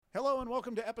Hello and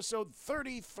welcome to episode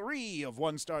 33 of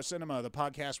One Star Cinema, the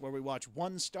podcast where we watch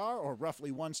one-star or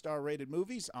roughly one-star rated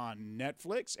movies on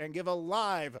Netflix and give a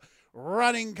live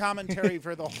running commentary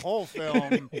for the whole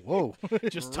film. Whoa.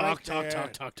 Just Right talk.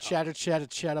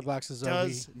 Chatterboxes.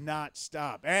 Does not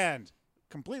stop. And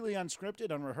completely unscripted,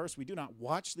 unrehearsed, we do not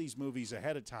watch these movies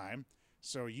ahead of time.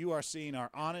 So you are seeing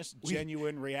our honest,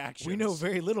 genuine reactions. We know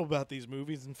very little about these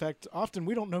movies. In fact, often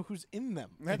we don't know who's in them.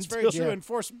 That's very true. In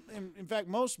fact,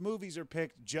 most movies are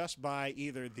picked just by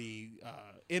either the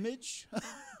image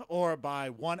or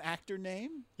by one actor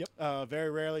name. Yep.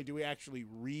 Very rarely do we actually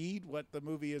read what the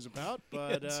movie is about.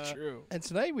 But That's true. And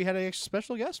tonight we had a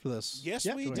special guest with us. Yes,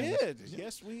 we did.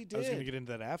 Yes, we did. I was going to get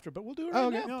into that after, but we'll do it Oh,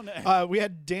 right okay. now. No. We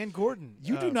had Dan Gordon.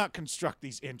 You do not construct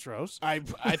these intros. I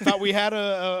thought we had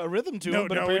a rhythm to No, it,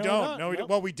 but we apparently don't. not. No, we Nope. don't.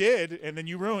 Well, we did, and then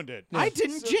you ruined it. I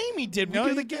didn't. Jamie did. No,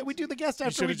 We do the guest You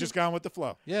after should we have just gone with the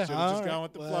flow. Yeah. Should have just All gone right.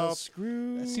 with the Well, flow.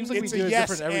 screw. It seems like It's we a do it yes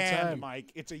different every and, time.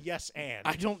 Mike. It's a yes and.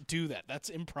 I don't do that. That's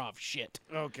improv shit.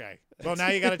 Okay. Well, now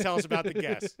you got to tell us about the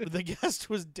guest. The guest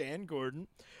was Dan Gordon.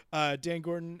 Dan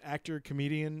Gordon, actor,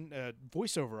 comedian,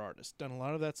 voiceover artist. Done a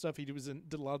lot of that stuff. He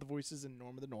did a lot of the voices in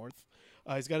Norm of the North.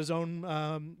 He's got his own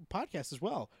podcast as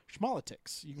well,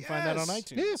 Schmolotics. You can find that on Yes.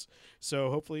 iTunes. Yeah. So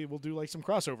hopefully we'll do like some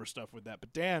crossover stuff with that.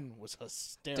 But Dan was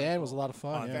hysterical. Dan was a lot of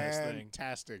fun. on Yeah. this thing.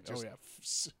 Fantastic. Oh, Just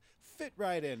yeah. fit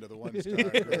right into the one star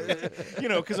group. You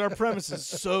know, because our premise is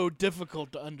so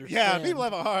difficult to understand. Yeah, people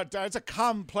have a hard time. It's a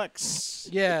complex.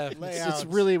 Yeah, it's Layouts.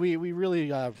 really we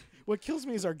really What kills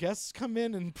me is our guests come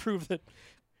in and prove that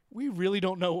we really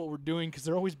don't know what we're doing because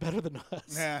they're always better than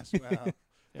us. Yes, well,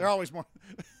 they're always more.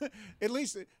 At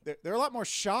least they're a lot more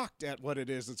shocked at what it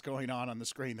is that's going on the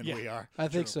screen than Yeah. we are. I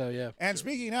think so. Yeah, And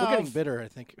speaking we're of, getting bitter. I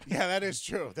think. yeah, that is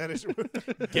true. That is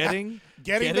Getting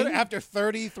better after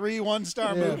 33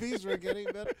 one-star Yeah. movies. We're getting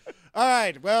better. All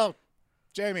right, well,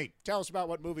 Jamie, tell us about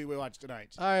what movie we watched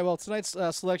tonight. All right. Well, tonight's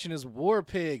selection is War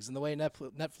Pigs, and the way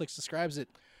Netflix describes it.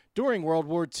 During World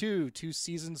War II, two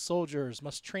seasoned soldiers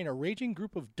must train a raging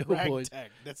group of doughboys. Ragtag.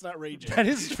 That's not raging. That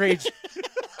is rage.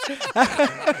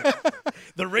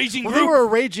 The raging Well, group. they were a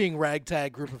raging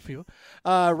ragtag group of people.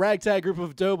 Ragtag group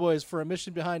of doughboys for a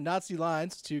mission behind Nazi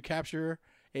lines to capture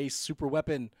a super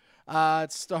weapon.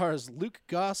 It stars Luke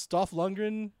Goss, Dolph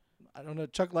Lundgren, I don't know,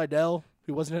 Chuck Liddell,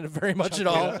 who wasn't in it very much at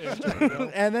all.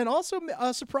 And then also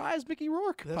a surprise Mickey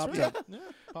Rourke That's popped right. up. Yeah,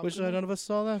 popped Which in there. none of us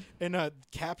saw that. And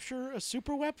capture a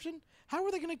super weapon? How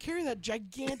are they going to carry that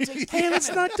gigantic Hey, let's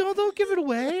cannon? not don't give it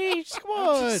away. Just come I'm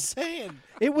on. just saying.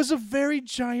 It was a very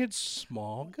giant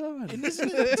small gun. And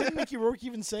didn't Mickey Rourke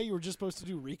even say you were just supposed to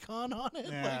do recon on it?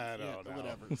 Yeah, I don't know.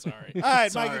 Whatever. Sorry. All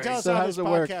right, Sorry. Mikey, tell us So how how this does it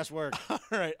work? podcast works. All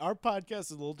right, our podcast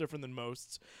is a little different than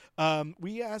most.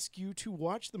 We ask you to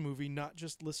watch the movie, not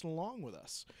just listen along with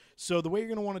us. So the way you're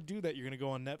going to want to do that, you're going to go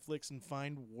on Netflix and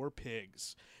find War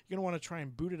Pigs. You're going to want to try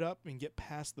and boot it up and get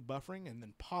past the buffering and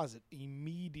then pause it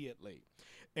immediately.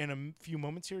 In a few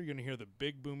moments here, you're going to hear the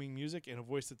big booming music and a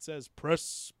voice that says,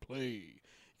 press play.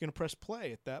 You're going to press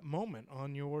play at that moment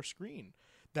on your screen.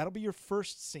 That'll be your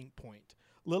first sync point.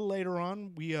 A little later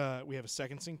on, we have a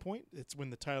second sync point. It's when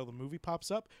the title of the movie pops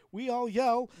up. We all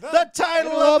yell, The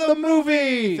title of the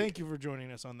movie. Thank you for joining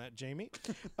us on that, Jamie.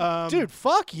 Dude,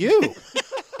 fuck you.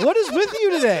 What is with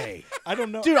you today? I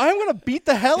don't know. Dude, I'm going to beat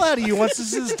the hell out of you once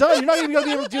this is done. You're not even going to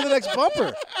be able to do the next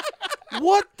bumper.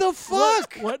 What the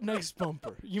fuck? What next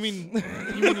bumper? You mean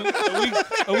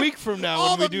a week from now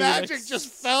All when we the do magic the next... just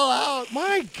fell out.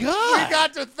 My We God.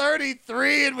 got to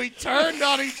 33 and we turned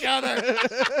on each other.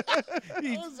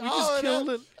 we was just all it killed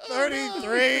it.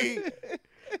 33.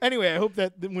 Anyway, I hope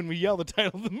that when we yell the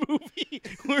title of the movie,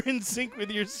 we're in sync with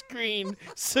your screen,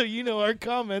 so you know our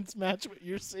comments match what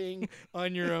you're seeing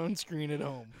on your own screen at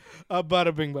home.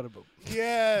 Bada bing, bada boom.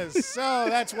 Yes, so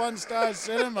that's One Star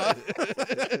Cinema.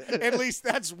 At least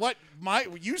that's what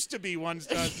used to be One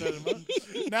Star Cinema.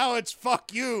 Now it's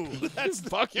fuck you. That's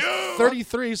fuck you.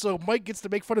 33, so Mike gets to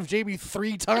make fun of Jamie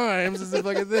 3 times is the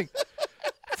fucking thing.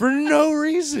 For no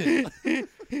reason.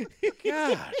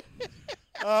 God.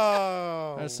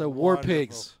 Oh. So War wonderful.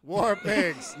 Pigs. War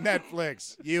Pigs.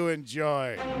 Netflix. You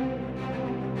enjoy.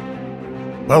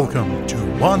 Welcome to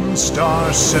One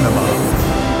Star Cinema.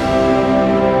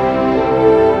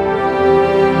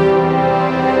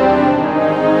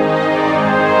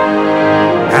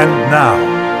 And now,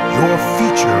 your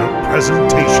feature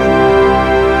presentation.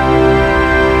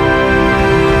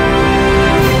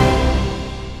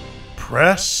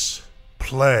 Press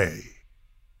play.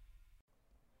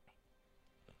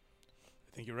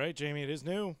 I think you're right, Jamie. It is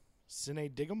new.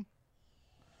 Cine Diggum.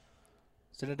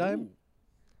 Cinedigm?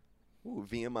 Ooh,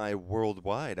 VMI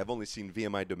worldwide. I've only seen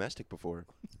VMI domestic before.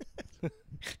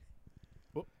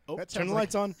 turn the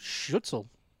lights on. Schutzel.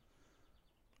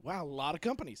 Wow, a lot of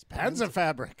companies. Panzer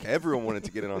Fabric. Everyone wanted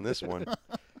to get in on this one.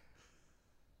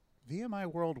 VMI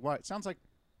Worldwide. Sounds like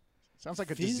a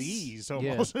Fizz? disease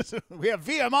almost. We have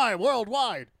VMI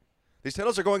Worldwide. These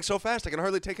titles are going so fast, I can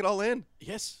hardly take it all in.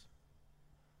 Yes.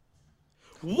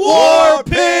 War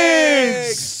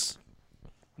Pigs!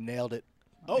 Nailed it.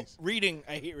 Oh, reading.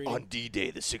 I hate reading. On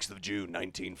D-Day, the 6th of June,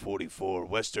 1944,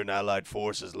 Western Allied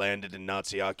forces landed in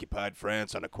Nazi-occupied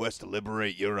France on a quest to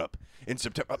liberate Europe. In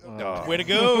September... Way to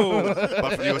go.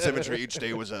 But for the U.S. infantry, each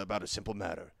day was about a simple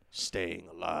matter. Staying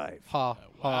alive. Ha,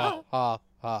 ha, ha,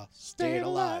 ha. Staying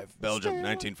alive. Belgium,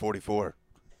 1944.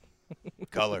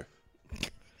 Color.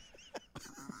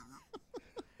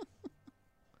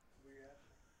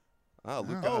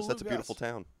 Luke Goss. That's a Luke beautiful Goss.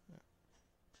 town.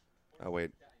 Oh, wait.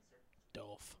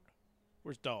 Dolph.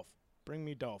 Where's Dolph? Bring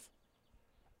me Dolph.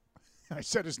 I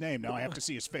said his name. Now I have to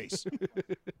see his face.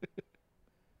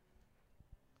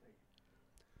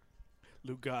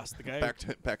 Luke Goss, the guy.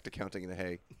 Back to counting the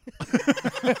hay.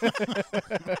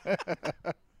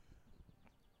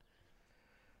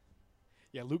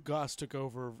 Yeah, Luke Goss took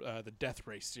over the Death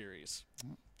Race series.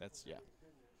 That's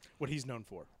what he's known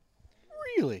for.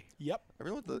 Really? Yep.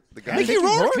 Everyone, the guy. Mickey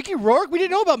Rourke? Mickey Rourke? We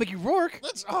didn't know about Mickey Rourke.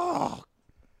 Let's.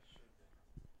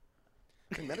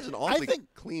 Man, that is an awfully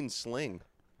clean sling.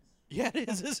 Yeah, it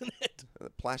is, isn't it? The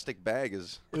plastic bag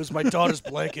is. It was my daughter's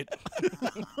blanket.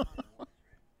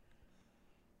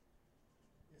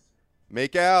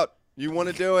 Make out. You want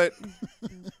to do it.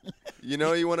 You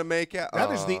know you want to make out.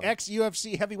 That is the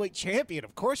ex-UFC heavyweight champion.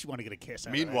 Of course you want to get a kiss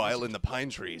out Meanwhile, of in the pine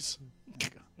trees.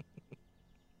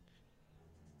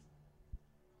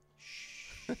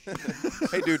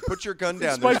 Hey, dude, put your gun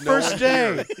down. It's my There's no first one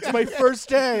day. here. It's my first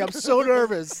day. I'm so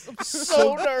nervous. I'm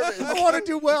so nervous. that. I want to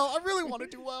do well. I really want to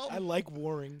do well. I like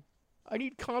warring. I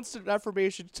need constant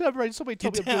affirmation. Somebody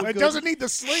tell me I'm down. doing It good. doesn't need the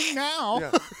sling now.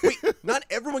 Yeah. Wait, not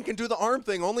everyone can do the arm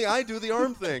thing. Only I do the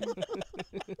arm thing.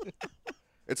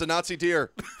 It's a Nazi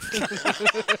deer.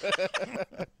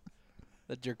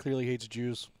 That deer clearly hates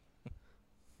Jews.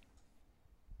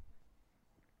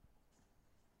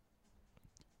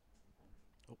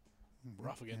 We're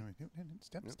off again.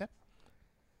 Step.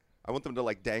 I want them to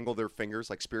like dangle their fingers,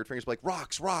 like spirit fingers, like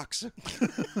rocks, rocks.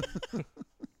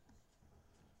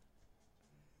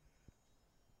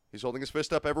 He's holding his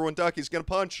fist up. Everyone duck. He's going to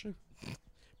punch.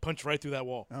 Punch right through that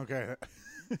wall. Okay.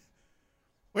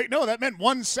 Wait, no, that meant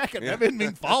 1 second. That didn't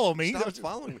mean follow me. Stop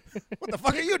following me. What the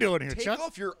fuck are you doing here, Take Chuck?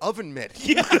 off your oven mitt.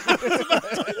 Yeah.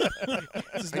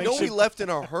 I know we left in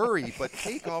a hurry, but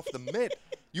take off the mitt.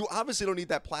 You obviously don't need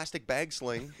that plastic bag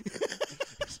sling.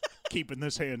 Keeping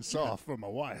this hand soft for my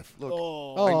wife. Look,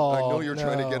 Oh. I know you're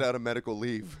trying to no. get out of medical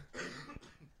leave.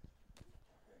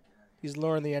 He's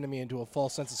luring the enemy into a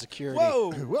false sense of security.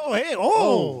 Whoa. Whoa, hey,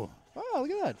 oh. Oh,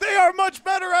 look at that. They are much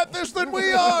better at this than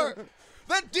we are.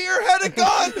 That deer had a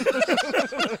gun!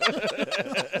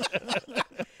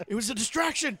 It was a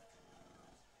distraction.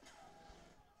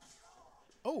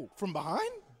 Oh, from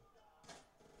behind?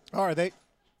 Oh, are they?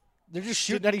 They're just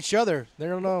shooting at each other. They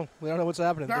don't know. They don't know what's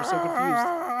happening. They're so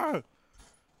confused.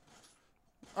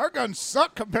 Our guns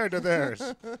suck compared to theirs.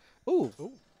 Ooh.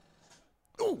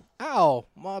 Ooh. Ow.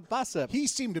 My bicep. He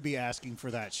seemed to be asking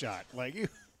for that shot. Like you.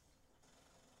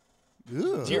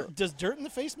 Ugh. Does dirt in the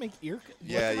face make ear?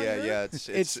 Yeah.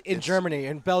 It's in Germany.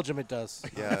 In Belgium, it does.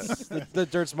 Yeah. The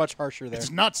dirt's much harsher there. It's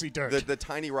Nazi dirt. The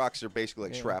tiny rocks are basically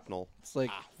like shrapnel. It's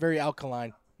like very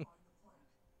alkaline.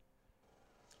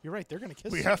 You're right. They're gonna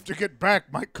kiss. We have to get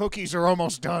back. My cookies are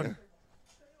almost done.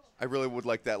 I really would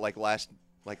like that last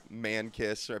man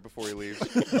kiss right before he leaves.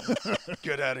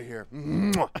 Get out of here.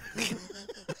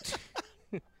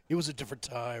 It was a different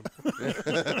time.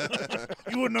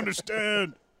 You wouldn't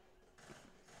understand.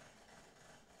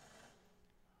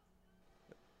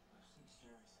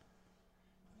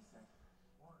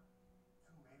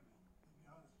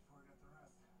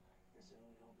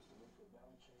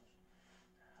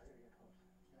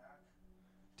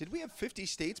 Did we have 50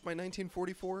 states by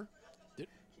 1944?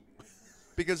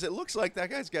 Because it looks like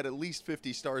that guy's got at least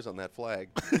 50 stars on that flag.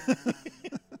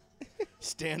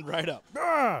 Stand right up.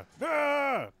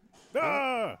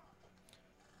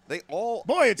 They all...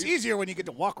 Boy, it's easier when you get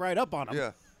to walk right up on them.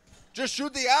 Yeah. Just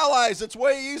shoot the Allies. It's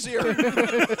way easier.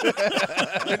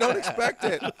 They don't expect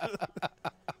it.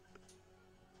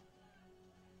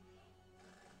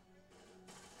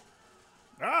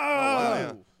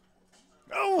 Ah!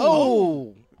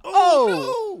 Oh.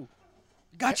 Oh.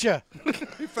 Gotcha. We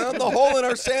found the hole in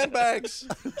our sandbags.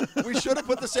 We should have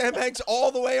put the sandbags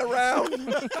all the way around.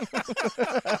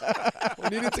 We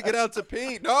needed to get out to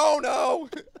pee. No.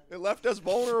 It left us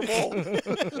vulnerable.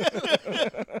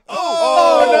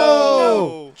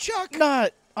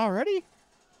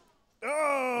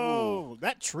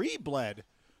 tree bled. It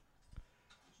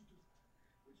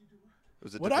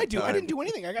was a What'd I different do? I time. didn't do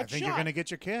anything. I got I think shot. you're going to get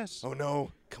your kiss. Oh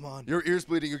no! Come on. Your ear's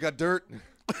bleeding. You got dirt.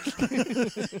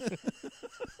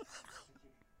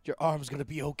 Your arm's gonna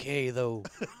be okay though.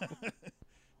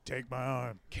 Take my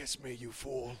arm. Kiss me, you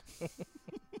fool.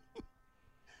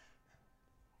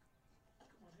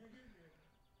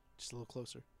 Just a little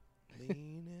closer.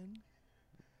 Lean in.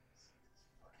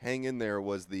 Hang in there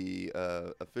was the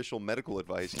official medical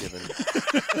advice given.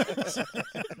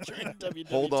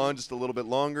 Hold on just a little bit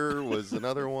longer was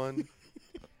another one.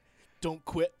 Don't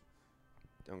quit.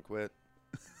 Don't quit.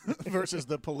 Versus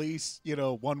the police,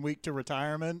 1 week to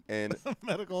retirement. And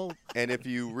Medical. and if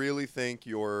you really think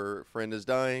your friend is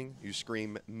dying, you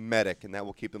scream medic, and that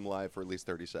will keep them alive for at least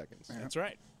 30 seconds. That's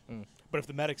right. But if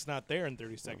the medic's not there in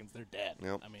 30 seconds, they're dead.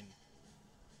 Yep. I mean,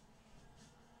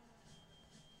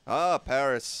 Ah,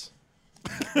 Paris.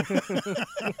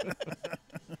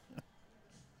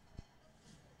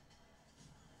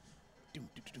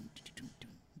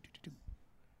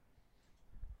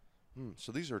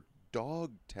 So these are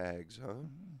dog tags, huh?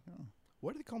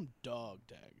 what do they call them? Dog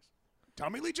tags.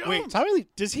 Tommy Lee Jones. Wait, Tommy Lee.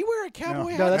 Does he wear a cowboy No,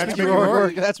 hat? No, that's That's Mickey Mickey Rourke.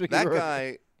 Rourke. That's Mickey That Rourke.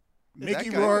 guy. Mickey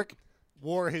that guy- Rourke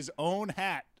wore his own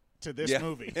hat to this Yeah.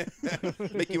 movie.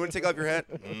 Mickey, you want to take off your hat?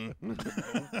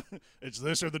 It's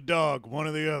this or the dog, one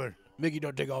or the other. Mickey,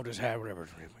 don't take off this hat, whatever.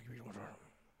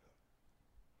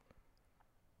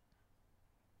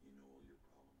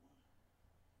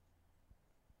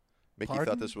 Mickey Pardon?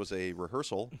 thought this was a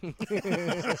rehearsal.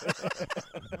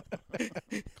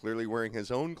 Clearly wearing his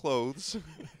own clothes.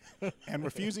 And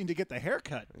refusing to get the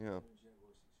haircut. Yeah.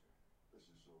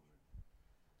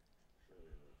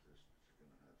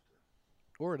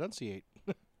 Or enunciate.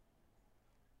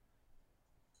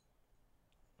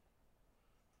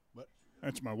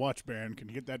 That's my watch band. Can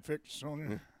you get that fixed, Sonia?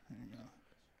 There you go.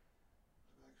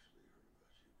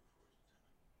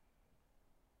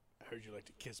 I heard you like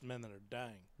to kiss men that are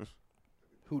dying.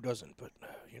 Who doesn't? But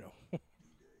you know.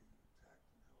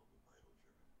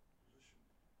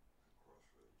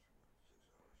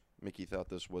 Mickey thought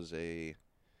this was a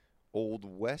Old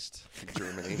West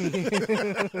Germany.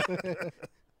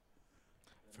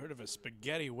 I've heard of a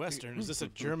spaghetti western. Is this a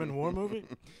German war movie?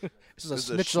 This is a This is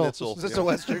a schnitzel. schnitzel, This is yeah. a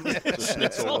western. It's a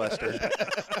schnitzel western.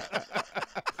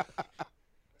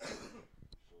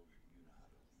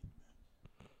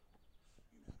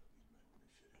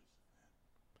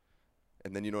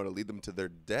 And then you know how to lead them to their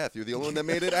death. You're the only one that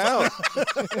made it out.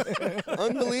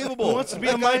 Unbelievable. Who wants to be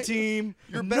That on my guy- team?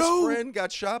 Your best friend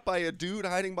got shot by a dude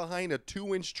hiding behind a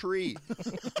 2-inch tree.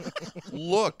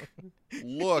 Look.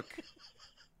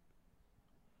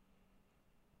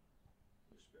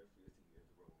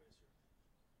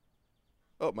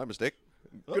 Oh, my mistake.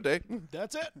 Good day.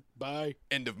 That's it. Bye.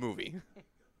 End of movie.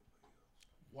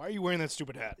 Why are you wearing that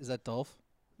stupid hat? Is that Dolph?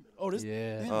 Oh, it is.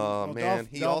 Yeah. Oh, Well, man. Dolph-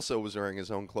 He Dolph- also was wearing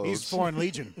his own clothes. He's Foreign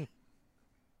Legion.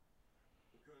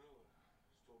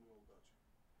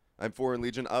 I'm Foreign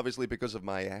Legion, obviously, because of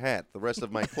my hat. The rest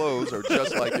of my clothes are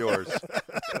just like yours.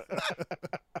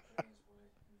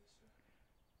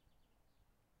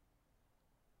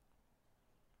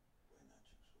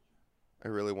 I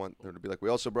really want there to be like, we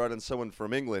also brought in someone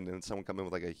from England, and someone come in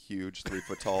with like a huge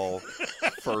 3-foot-tall,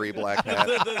 furry black hat.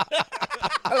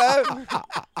 Hello.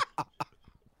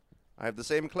 I have the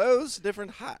same clothes,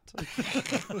 different hat.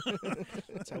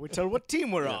 That's how we tell what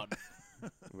team we're on.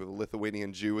 With a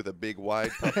Lithuanian Jew with a big,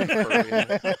 wide, puffy, furry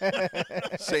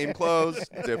hat. Same clothes,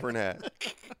 different hat.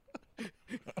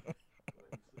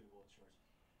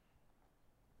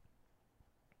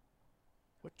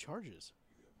 What charges?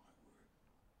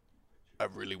 I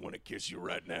really want to kiss you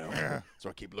right now, so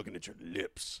I keep looking at your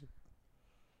lips.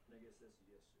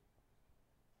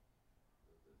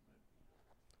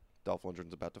 Dolph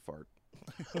Lundgren's about to fart.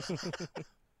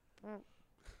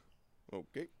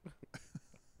 Okay.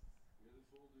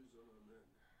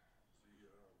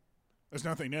 There's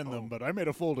nothing in them, but I made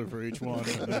a folder for each one.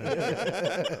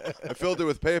 I filled it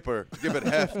with paper to give it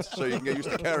heft so you can get used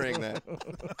to carrying that.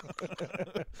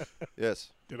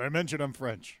 Yes. Did I mention I'm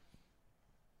French?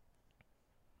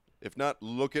 If not,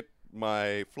 look at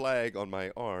my flag on my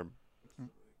arm. And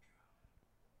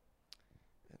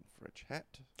French hat.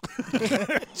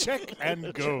 Check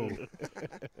and go.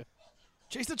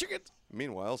 Chase the chickens.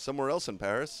 Meanwhile, somewhere else in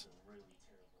Paris.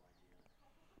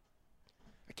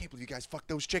 I can't believe you guys fucked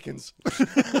those chickens.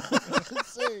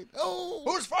 Oh,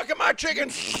 Who's fucking my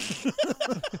chickens?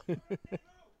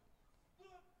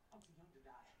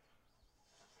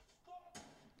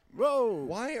 whoa.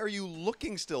 Why are you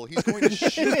looking still? He's going to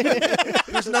shoot you.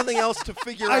 There's nothing else to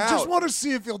figure I out. just want to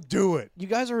see if you'll do it. You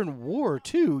guys are in war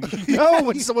too. You know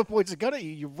when someone points a gun at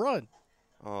you, you run.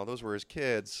 Oh, those were his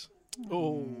kids.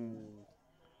 Oh.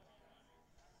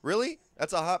 Really?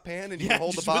 That's a hot pan, and you can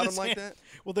hold the just with bottom his like hand. that?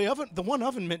 Well, the one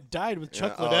oven mitt died with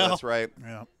Chuck Yeah, Liddell. Oh, that's right.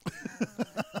 Yeah,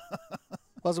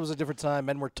 Plus, it was a different time.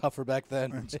 Men were tougher back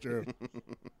then. that's true.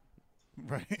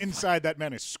 Right inside, that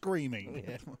man is screaming.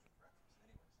 Yeah.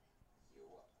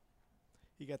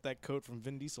 He got that coat from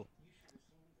Vin Diesel.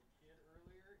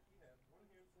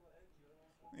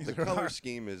 The color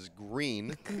scheme is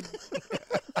green.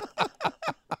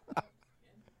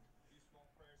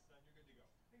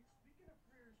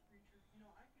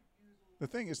 The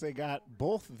thing is, they got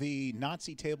both the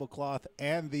Nazi tablecloth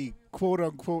and the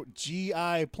quote-unquote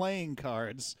GI playing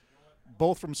cards,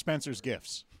 both from Spencer's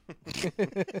Gifts. That's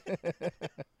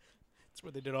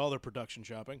where they did all their production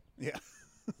shopping. Yeah.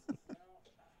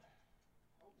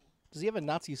 Does he have a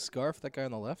Nazi scarf, that guy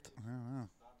on the left? I don't know.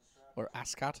 Or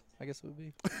ascot, I guess it would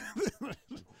be.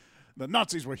 The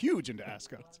Nazis were huge into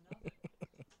ascots.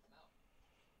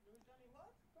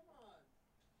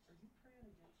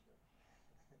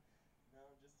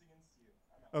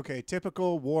 Okay,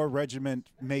 typical war regiment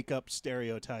makeup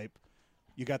stereotype.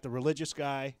 You got the religious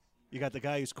guy. You got the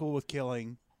guy who's cool with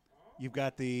killing. You've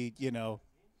got the,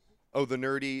 Oh, the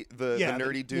nerdy, the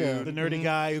nerdy dude. the nerdy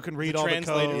guy who can read all the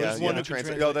translator. codes. Yeah, There's yeah, one the who can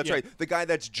translator. translate, Oh, that's yeah. right. The guy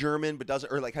that's German but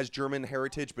doesn't, or like has German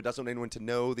heritage but doesn't want anyone to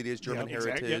know that he has German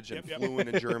exactly. heritage Yep, and yep. fluent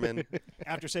in German.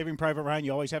 After Saving Private Ryan,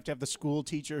 you always have to have the school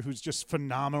teacher who's just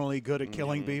phenomenally good at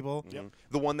killing people.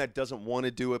 The one that doesn't want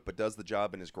to do it but does the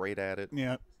job and is great at it.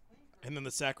 Yeah. And then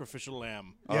the sacrificial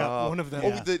lamb. Yeah, one of them.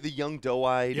 Oh, the young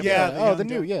doe-eyed. Yeah. Yeah. the Oh, young the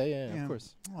new. dude. Yeah, of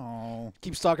course. Oh.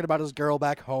 Keeps talking about his girl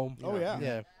back home. Oh, yeah.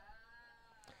 Yeah.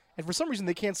 And for some reason,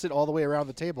 they can't sit all the way around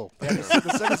the table. They have to sit in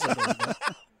the semicircle.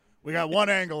 We got one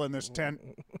angle in this tent.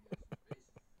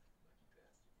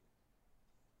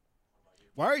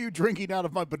 Why are you drinking out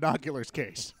of my binoculars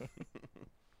case?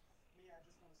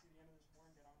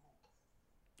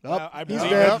 Oh, I he's believe,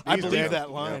 dead. I He's believe dead. that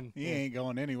line. He ain't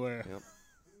going anywhere. Yep.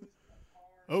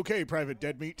 Okay, Private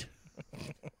Deadmeat.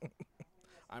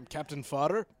 I'm Captain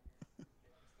Fodder.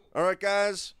 All right,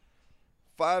 guys.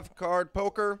 5-card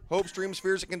poker. Hopes, dreams,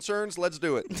 fears, and concerns. Let's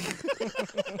do it.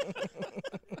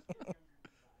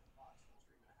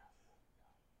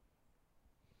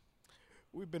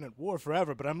 We've been at war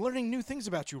forever, but I'm learning new things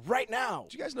about you right now.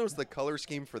 Did you guys notice the color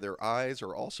scheme for their eyes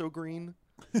are also green?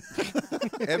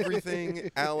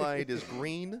 Everything allied is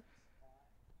green.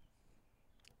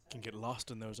 Can get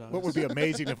lost in those eyes. What would be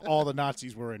amazing if all the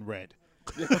Nazis were in red?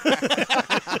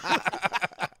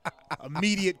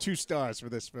 Immediate 2 stars for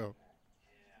this film.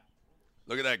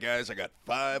 Look at that, guys. I got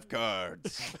 5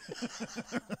 cards.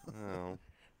 Oh.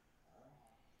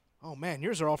 Oh, man,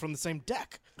 yours are all from the same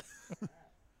deck.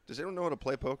 Does anyone know how to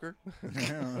play poker?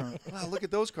 Wow, look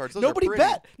at those cards. Those Nobody are pretty.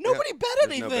 bet. Nobody bet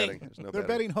There's no anything. betting. There's no They're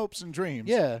betting hopes and dreams.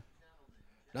 Yeah.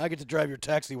 Now I get to drive your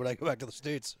taxi when I go back to the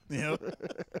States. Yep.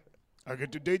 I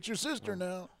get to date your sister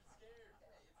now.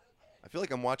 I feel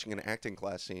like I'm watching an acting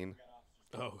class scene.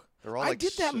 Oh. They're all I like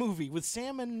did that so- movie with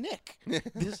Sam and Nick.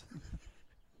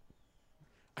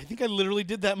 I think I literally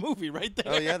did that movie right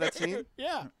there. Oh, yeah, that scene?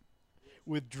 Yeah.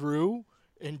 With Drew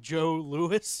and Joe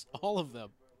Lewis, all of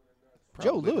them.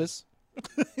 Joe Lewis.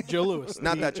 Joe Lewis.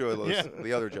 Not that Joe Lewis. Yeah.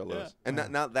 The other Joe Lewis. And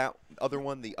not that other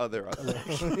one, the other.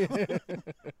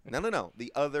 No.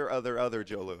 The other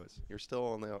Joe Lewis. You're still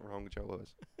on the wrong Joe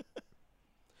Lewis.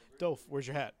 Dolph, where's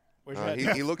your hat? Where's your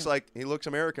hat? He looks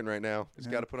American right now. He's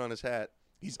got to put on his hat.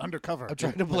 He's undercover. I'm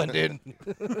trying to blend in.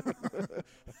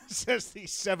 Says the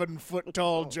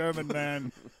 7-foot-tall German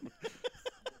man.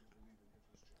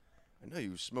 I know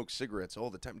you smoke cigarettes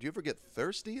all the time. Do you ever get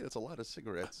thirsty? That's a lot of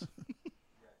cigarettes.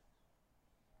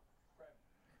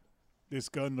 This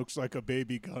gun looks like a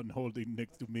baby gun holding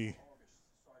next to me.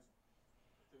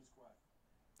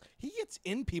 He gets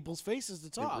in people's faces to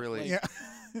talk. really- Like,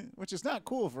 Yeah, which is not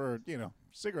cool for,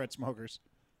 cigarette smokers.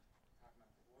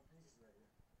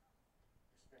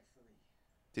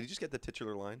 Did you just get the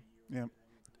titular line? Yeah.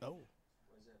 Oh.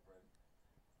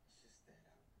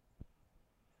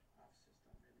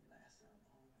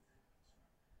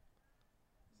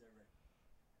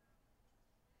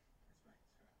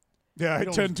 Yeah, I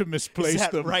don't- tend to Is misplace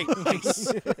that them. right?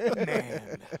 Nice.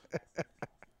 Man.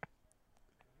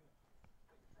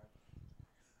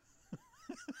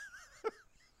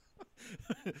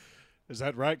 Is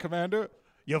that right, Commander?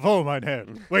 Jawohl, mein Herr.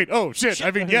 Wait, oh, shit.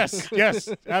 I mean, yes,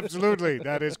 absolutely.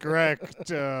 That is correct.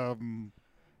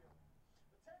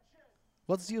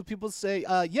 Let's see what people say.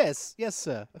 Yes,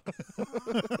 sir.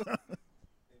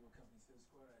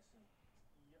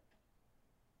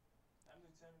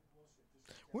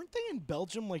 Weren't they in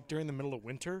Belgium like during the middle of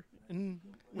winter? nah,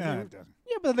 it doesn't.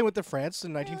 Yeah, but then they went to France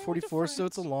in 1944, so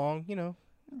it's a long,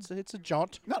 it's a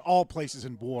jaunt. Not all places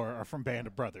in war are from Band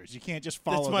of Brothers. You can't just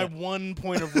follow That's my them. one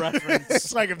point of reference.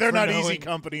 It's like if they're for not Easy knowing-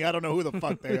 Company, I don't know who the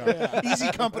fuck they are.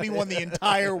 Easy Company won the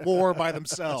entire war by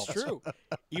themselves. It's true.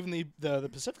 Even the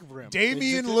Pacific Rim.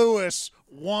 Damian Lewis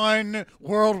won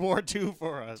World War II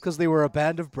for us. Because they were a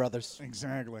band of brothers.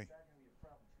 Exactly.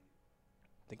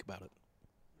 Think about it.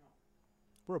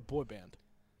 We're a boy band.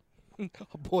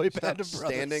 A boy band of Stop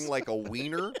brothers. standing like a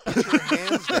wiener. Put your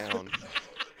hands down.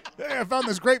 Hey, I found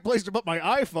this great place to put my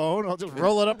iPhone. I'll just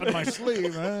roll it up in my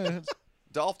sleeve.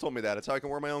 Dolph told me that. It's how I can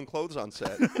wear my own clothes on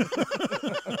set.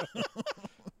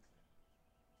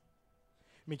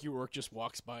 Mickey Rourke just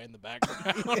walks by in the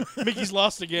background. Mickey's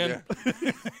lost again.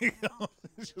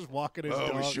 He's just walking his Oh,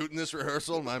 dog. we're shooting this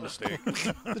rehearsal? My mistake.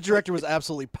 The director was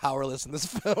absolutely powerless in this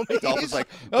film. Dolph was like,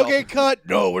 okay, cut.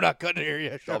 No, we're not cutting here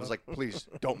yet. Dolph was like, please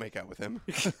don't make out with him.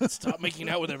 Stop making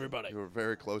out with everybody. You were a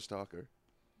very close talker.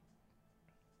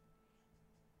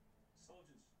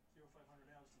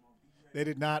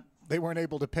 They weren't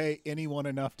able to pay anyone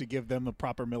enough to give them a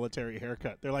proper military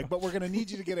haircut. They're like, but we're going to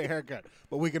need you to get a haircut,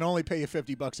 but we can only pay you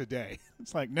 $50 a day.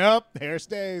 It's like, nope, hair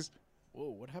stays.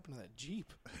 Whoa, what happened to that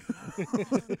Jeep?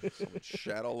 Someone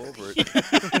shat all over it.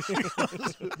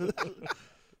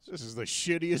 This is the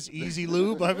shittiest easy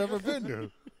lube I've ever been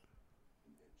to.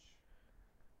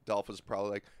 Dolph is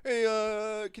probably like,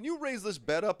 hey, can you raise this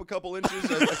bed up a couple inches?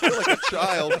 I feel like a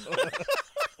child.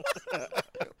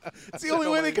 It's the only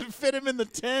way they can fit him in the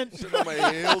tent. Sitting on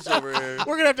my heels over here.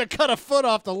 We're going to have to cut a foot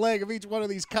off the leg of each one of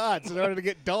these cots in order to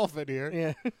get Dolph in here.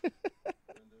 Yeah.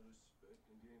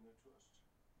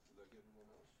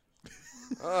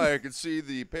 I can see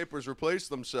the papers replace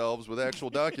themselves with actual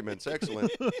documents.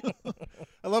 Excellent.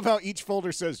 I love how each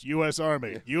folder says U.S.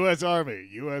 Army, U.S. Army,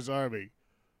 U.S. Army.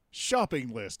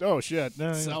 Shopping list. Oh, shit.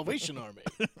 No, Salvation Army.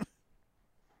 So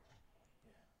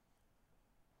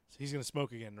he's going to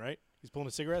smoke again, right? He's pulling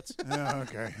his cigarettes? Oh,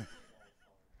 okay.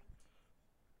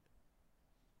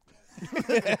 Thought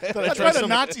I'd That's try why the some-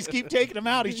 Nazis keep taking him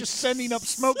out. He's just sending up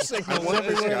smoke signals want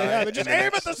this everywhere they guy have. They just in the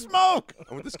aim next- at the smoke.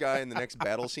 I want this guy in the next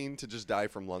battle scene to just die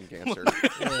from lung cancer.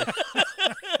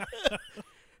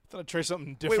 Thought I'd try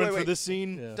something different for wait. this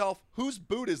scene. Yeah. Dolph, whose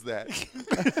boot is that?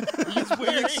 Are you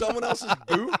wearing someone else's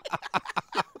boot?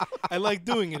 I like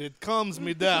doing it. It calms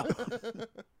me down.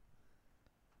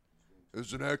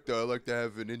 As an actor, I like to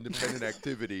have an independent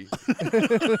activity.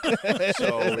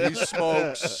 So he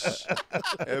smokes.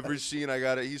 Every scene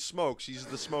he smokes. He's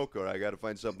the smoker. I got to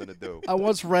find something to do. I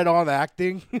once read On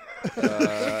Acting.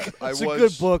 It's a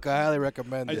good book. I highly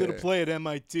recommend I it. did a play at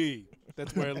MIT.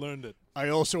 That's where I learned it. I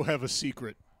also have a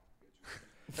secret.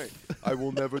 Hey, I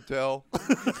will never tell,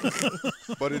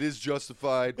 but it is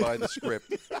justified by the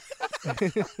script.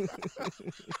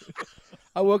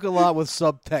 I work a lot with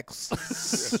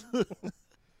subtexts.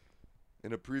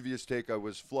 In a previous take, I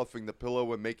was fluffing the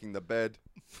pillow and making the bed.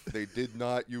 They did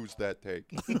not use that take.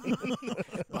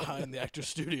 Behind the Actors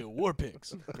Studio, War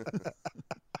Pigs.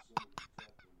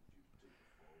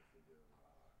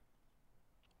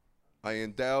 I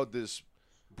endowed this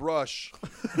brush.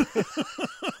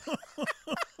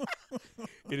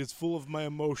 It is full of my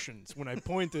emotions. When I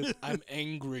point it, I'm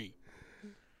angry.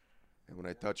 And when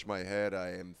I touch my head,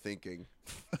 I am thinking.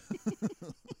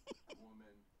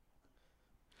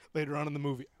 Later on in the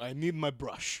movie, I need my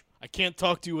brush. I can't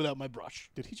talk to you without my brush.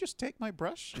 Did he just take my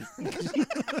brush?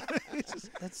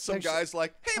 That's Some actually- guy's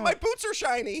like, hey, my boots are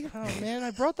shiny. Oh, man,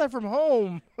 I brought that from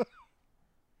home.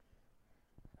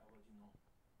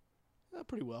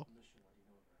 Pretty well.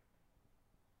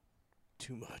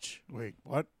 Too much. Wait,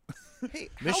 what? Hey,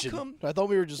 Mission. how come? I thought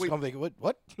we were just Wait. going to think,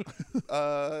 what?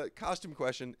 Costume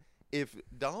question. If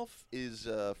Dolph is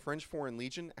French Foreign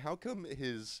Legion, how come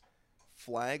his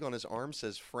flag on his arm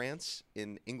says France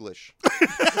in English?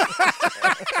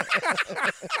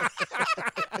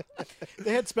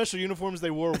 They had special uniforms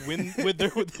they wore with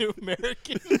their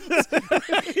Americans.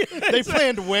 They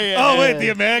planned way ahead. Oh, wait, the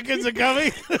Americans are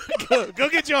coming? Go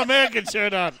get your American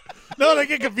shirt on. No, they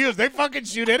get confused. They fucking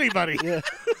shoot anybody. Yeah.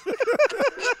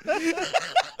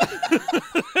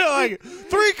 They're like,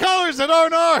 3 colors that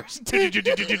aren't ours.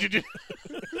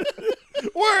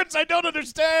 Words I don't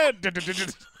understand.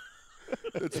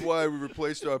 That's why we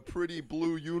replaced our pretty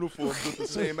blue uniforms with the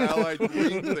same allied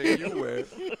green thing you wear.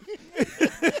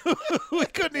 We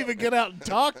couldn't even get out and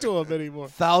talk to them anymore.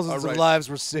 Thousands All of right. lives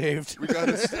were saved. We got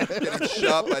to stop getting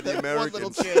shot by the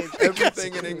Americans. change.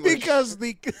 Everything in English. Because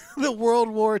the World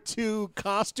War II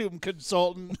costume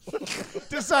consultant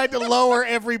decided to lower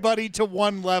everybody to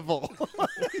one level.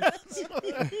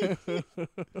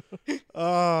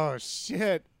 Oh,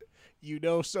 shit. You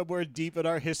know, somewhere deep in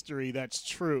our history, that's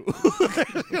true.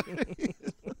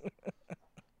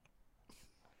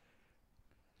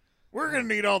 We're going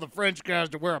to need all the French guys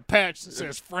to wear a patch that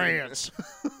says France.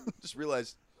 Just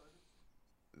realized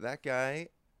that guy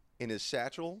in his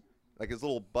satchel, like his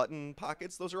little button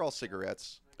pockets, those are all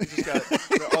cigarettes.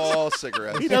 They're all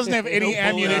cigarettes. He doesn't have any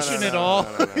ammunition at all.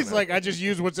 He's no. like, I just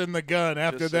use what's in the gun.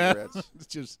 After Just that, cigarettes. it's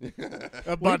just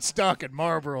a butt stock and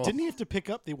Marlboro. Didn't he have to pick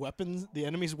up the weapons, the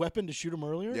enemy's weapon, to shoot him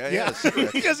earlier? Yeah,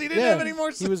 cigarettes. because he didn't Yeah, have any more.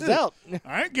 he was out.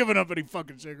 I ain't giving up any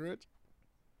fucking cigarettes.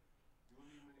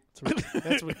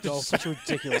 That's ridiculous. Such a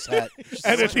ridiculous hat.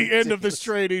 And at the end of this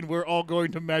training, we're all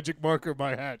going to magic marker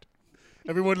my hat.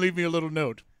 Everyone leave me a little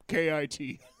note.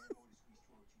 KIT.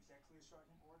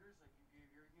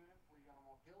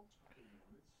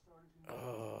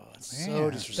 So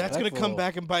disrespectful. That's going to come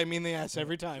back and bite me in the ass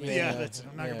every time. isn't Yeah, it?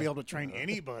 I'm not going to be able to train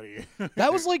anybody.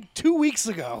 That was like 2 weeks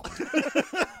ago.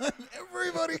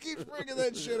 Everybody keeps bringing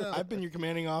that shit up. I've been your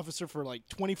commanding officer for like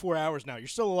 24 hours now. You're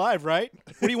still alive, right?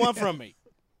 What do you want from me?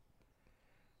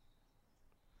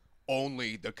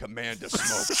 Only the commander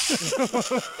smokes.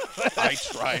 I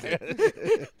tried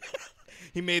it.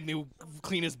 He made me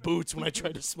clean his boots when I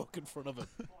tried to smoke in front of him.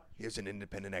 Here's an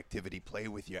independent activity. Play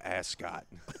with your ascot.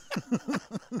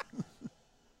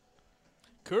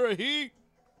 Curahee.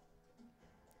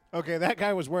 Okay, that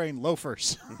guy was wearing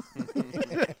loafers.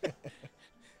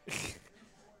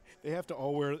 They have to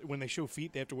all wear, when they show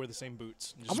feet, they have to wear the same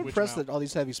boots. Just I'm switch impressed them that all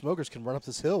these heavy smokers can run up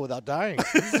this hill without dying.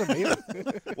 This is amazing.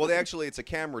 Well, it's a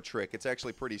camera trick. It's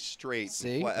actually pretty straight.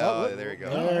 See? Oh, there you go.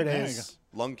 There it there you is.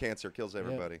 Lung cancer kills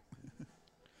everybody.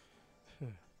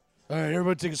 All right,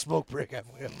 everybody take a smoke break.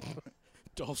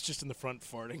 Dolph's just in the front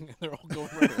farting, and they're all going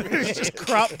right over He's just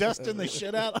crop dusting the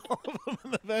shit out of all of them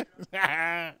in the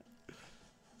back.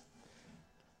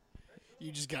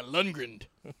 You just got Lundgren.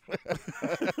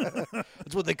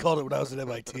 That's what they called it when I was at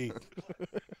MIT.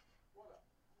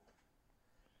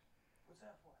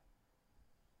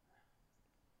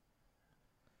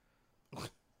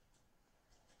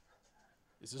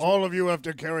 All of you have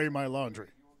to carry my laundry.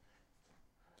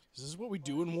 Is this what we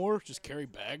do in war? Just carry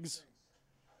bags?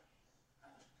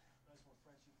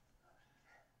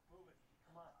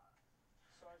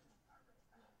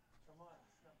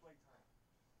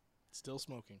 Still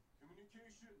smoking.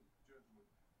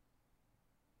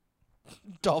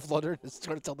 Dolph Lundgren is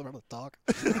trying to tell them how to talk.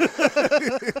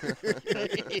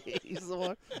 He's the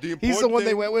one. He's the one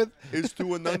they went with. Is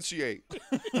to enunciate,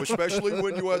 especially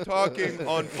when you are talking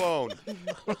on phone.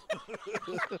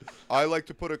 I like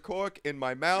to put a cork in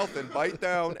my mouth and bite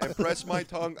down and press my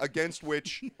tongue against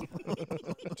which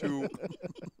to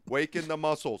waken the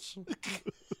muscles.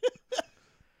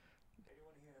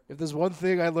 If there's one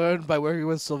thing I learned by working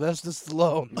with Sylvester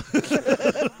Stallone,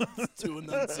 To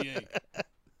enunciate.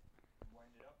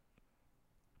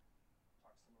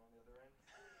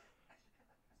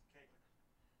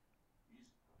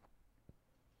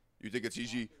 You think it's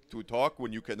easy to talk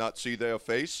when you cannot see their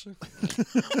face?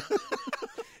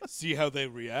 See how they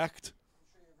react?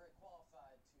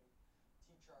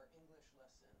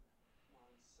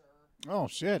 Oh,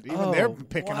 shit. Even they're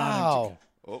picking on him.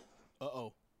 Oh,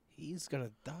 Uh-oh. He's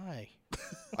gonna die.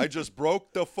 I just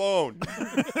broke the phone.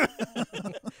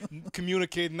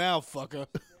 Communicate now, fucker.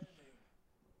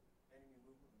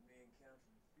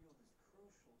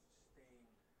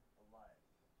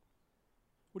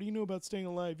 What do you know about staying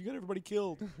alive? You got everybody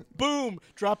killed. Boom!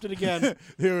 Dropped it again.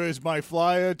 Here is my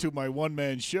flyer to my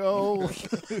one-man show.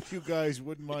 If you guys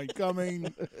wouldn't mind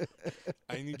coming.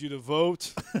 I need you to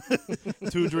vote.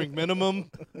 2 drink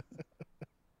minimum.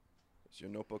 Is your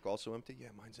notebook also empty? Yeah,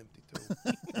 mine's empty too.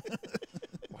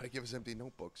 Why do you give us empty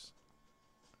notebooks?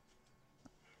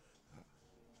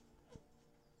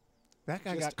 That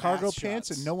guy Just got cargo ass pants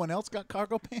shots. and no one else got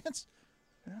cargo pants?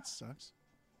 That sucks.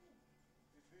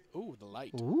 Ooh, the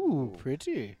light. Ooh,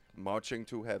 pretty. Marching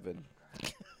to heaven.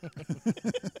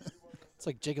 It's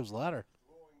like Jacob's Ladder.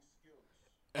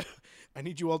 I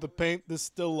need you all to paint this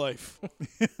still life.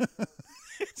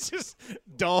 It's just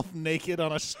Dolph naked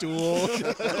on a stool.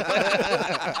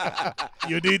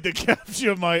 You need to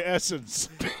capture my essence.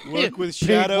 Work with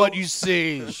Paint shadow. what you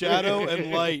see. Shadow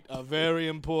and light are very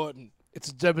important. It's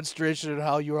a demonstration of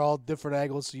how you're all different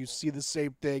angles, so you see the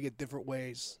same thing in different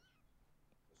ways.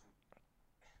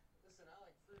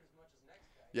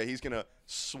 Yeah, he's going to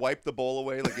swipe the bowl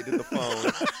away like he did the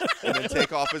phone and then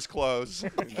take off his clothes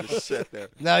and just sit there.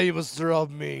 Now you must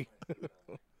rob me.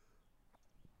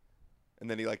 And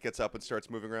then he like gets up and starts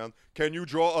moving around. Can you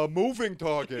draw a moving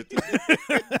target?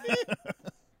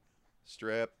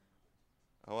 Strip.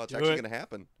 Oh, it's Do actually it. going to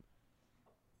happen.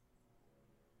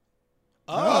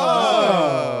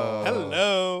 Oh.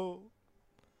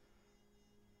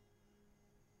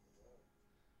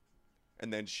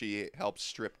 and then she helps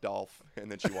strip Dolph,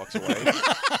 and then she walks away.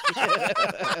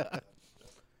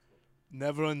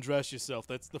 Never undress yourself.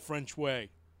 That's the French way.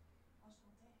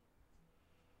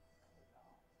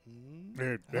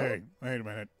 Hey, wait a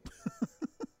minute.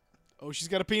 Oh, she's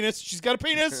got a penis. She's got a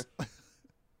penis.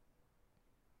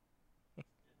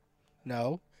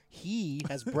 No, he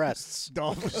has breasts.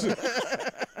 Dolph,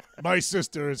 my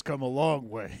sister has come a long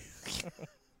way.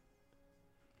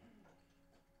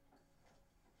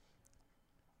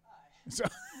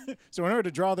 So in order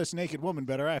to draw this naked woman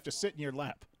better, I have to sit in your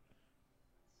lap.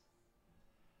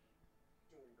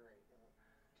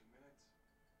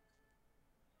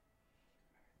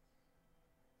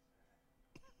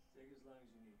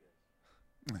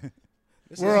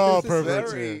 We're all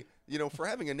perverts here. You know, for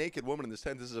having a naked woman in this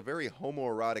tent, this is a very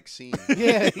homoerotic scene.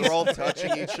 Yeah, They're all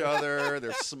touching each other.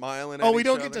 They're smiling at Oh, each we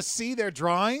don't other. get to see their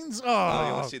drawings? Oh, you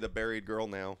Oh. want to see the buried girl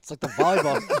now. It's like the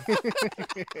volleyball.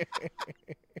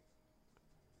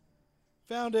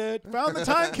 Found it. Found the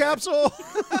time capsule.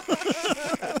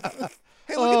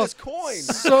 Hey, look at this coin.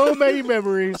 So many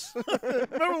memories.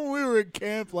 Remember when we were at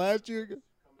camp last year?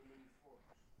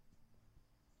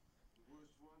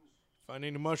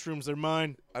 Finding the mushrooms, they're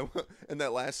mine. In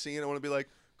that last scene, I want to be like,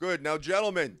 good, now,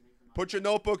 gentlemen, put your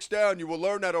notebooks down. You will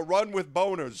learn how to run with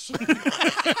boners.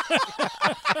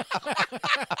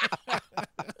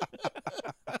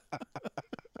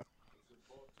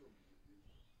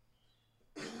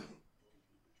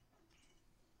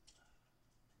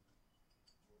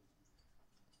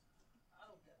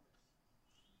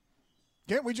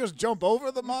 Can't we just jump over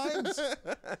the mines?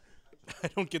 I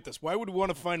don't get this. Why would we want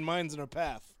to find mines in our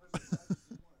path?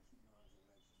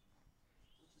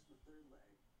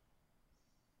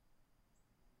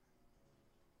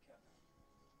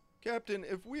 Captain,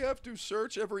 if we have to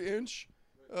search every inch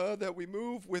that we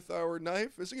move with our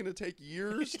knife, is it going to take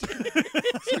years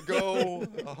to go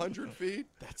 100 feet?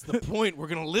 That's the point. We're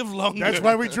going to live longer. That's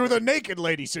why we drew the naked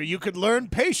lady, so you could learn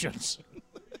patience.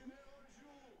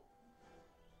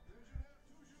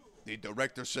 The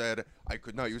director said I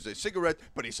could not use a cigarette,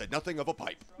 but he said nothing of a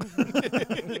pipe.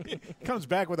 Comes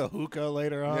back with a hookah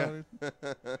later on.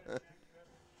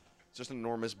 It's just an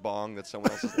enormous bong that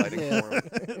someone else is lighting for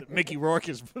him. Mickey Rourke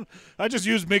is. I just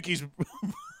used Mickey's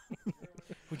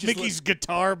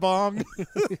guitar bong.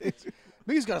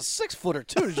 Mickey's got a 6-footer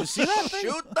too. Did you see that thing?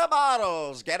 Shoot the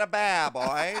bottles. Get a bear,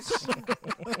 boys.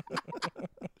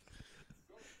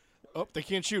 Oh, they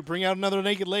can't shoot. Bring out another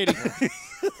naked lady.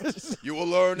 You will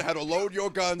learn how to load your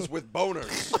guns with boners.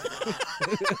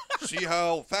 See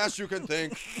how fast you can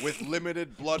think with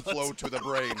limited blood flow to the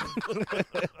brain.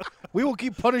 We will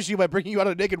keep punishing you by bringing you out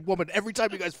a naked woman every time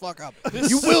you guys fuck up.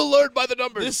 You will learn by the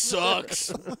numbers. This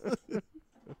sucks.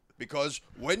 Because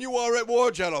when you are at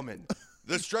war, gentlemen,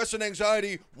 the stress and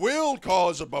anxiety will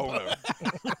cause a boner.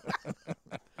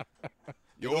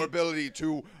 Your ability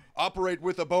to operate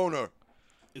with a boner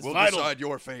will vital. decide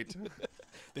your fate.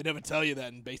 They never tell you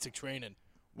that in basic training.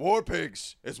 War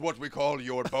pigs is what we call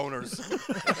your boners.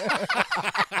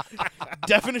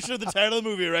 Definition of the title of the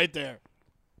movie right there.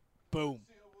 Boom.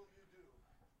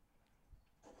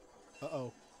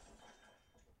 Uh-oh.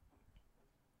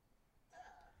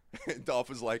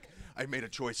 Dolph is like, I made a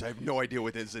choice. I have no idea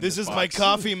what is in This this is my box."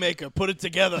 coffee maker. Put it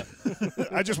together.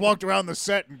 I just walked around the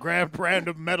set and grabbed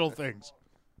random metal things.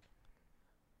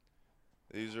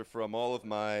 These are from all of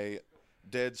my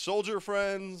dead soldier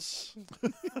friends.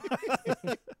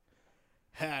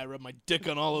 I rub my dick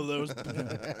on all of those.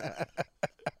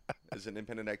 As an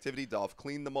independent activity, Dolph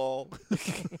cleaned them all.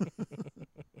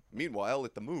 Meanwhile,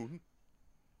 at the moon.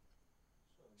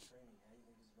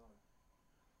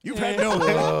 You've had no.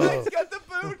 He's got the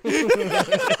boot. He's got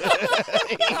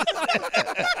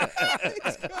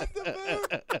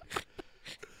the boot.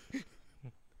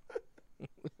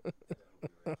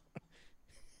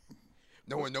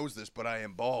 No one knows this, but I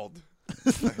am bald.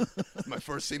 My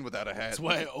first scene without a hat. That's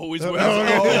why I always wear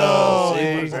Oh,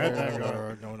 see.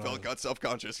 Felt got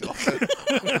self-conscious.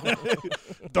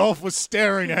 Dolph was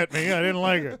staring at me. I didn't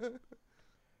like it.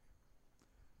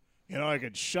 You know, I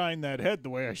could shine that head the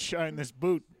way I shine this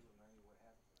boot.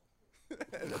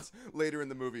 That's later in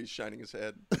the movie, he's shining his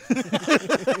head.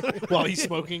 while he's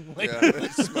smoking. Like, Yeah,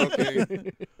 he's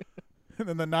smoking. And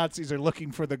then the Nazis are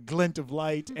looking for the glint of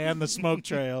light and the smoke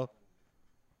trail.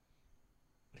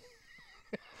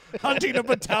 Hunting a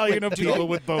battalion of people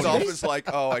with Dolph boners. is like,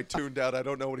 oh, I tuned out. I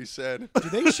don't know what he said. do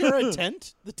they share a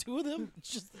tent? The two of them? It's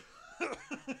just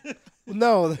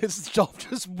No, this Dolph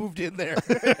just moved in there.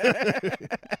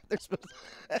 it's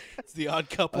the odd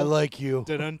couple. I like you.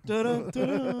 Dun, dun, dun,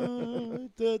 dun,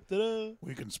 dun, dun.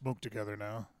 We can smoke together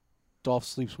now. Dolph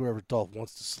sleeps wherever Dolph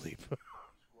wants to sleep.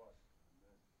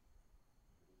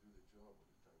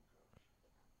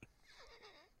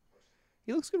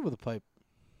 He looks good with a pipe.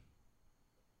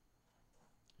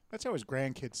 That's how his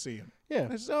grandkids see him. Yeah.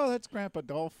 They say, oh, that's Grandpa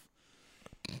Dolph.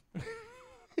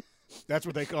 That's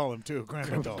what they call him, too,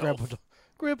 Grandpa Dolph.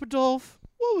 Grandpa Dolph,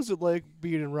 what was it like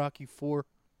being in Rocky 4?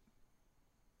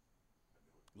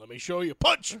 Let me show you.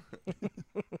 Punch!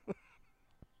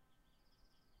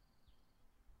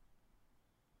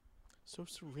 So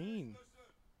serene.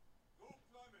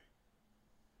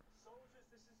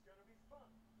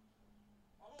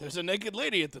 There's a naked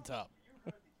lady at the top.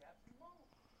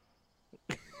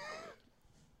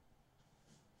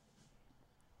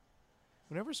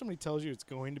 Whenever somebody tells you it's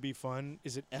going to be fun,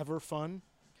 is it ever fun?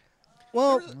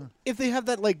 Well, if they have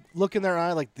that like look in their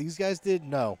eye like these guys did,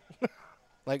 no.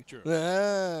 Like, True.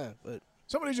 but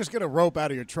Somebody just get a rope out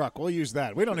of your truck. We'll use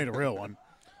that. We don't need a real one.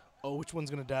 Oh, which one's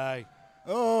going to die?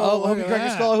 oh, I hope you crack your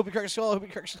skull. I hope you crack your skull. I hope you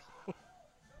crack your skull.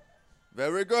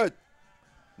 Very good.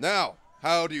 Now,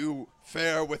 how do you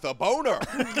fare with a boner?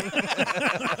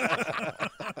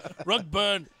 Rug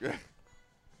burn.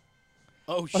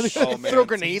 Oh, Are they shit. gonna Oh, man. throw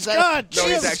grenades at God, No,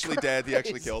 he's Jesus actually dead. He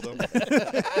actually killed him.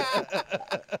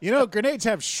 You know, grenades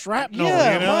have shrapnel.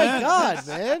 Yeah, you know my that? God,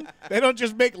 man. They don't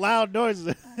just make loud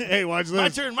noises. Hey, watch this. My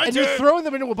turn, my And turn. you're throwing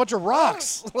them into a bunch of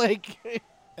rocks. Like,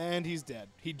 And he's dead.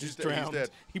 He just dead, he's drowned. dead.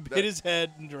 He bit Dead. his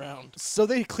head and drowned. so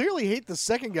they clearly hate the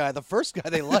second guy. The first guy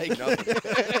they like. Nothing.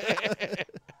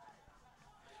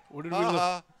 What did we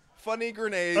look? Funny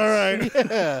grenades. All right.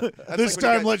 Yeah. That's This like when you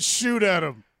time, guys- let's shoot at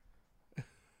him.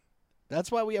 That's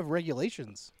why we have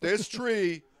regulations. This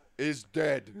tree is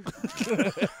dead.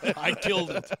 I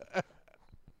killed it.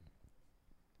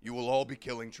 You will all be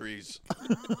killing trees.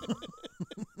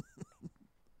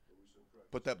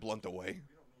 Put that blunt away.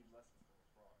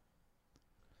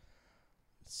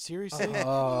 Seriously?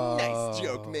 Nice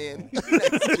joke, man.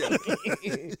 Nice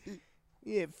joke.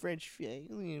 Yeah, French fry.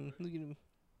 Look at him.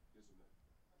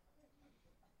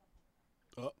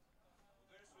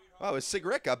 Wow, his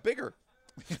cigarette got bigger.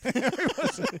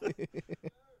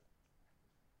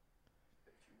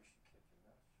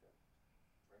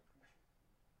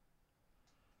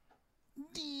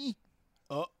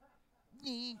 Oh.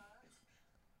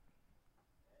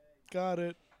 Got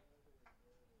it.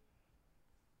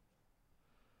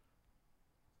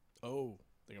 Oh,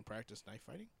 they can practice knife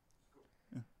fighting?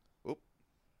 Oop.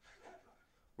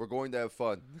 We're going to have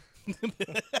fun.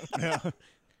 Yeah.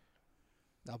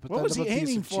 I'll put What that was on he a piece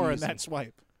aiming of for in cheese that and-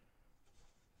 swipe?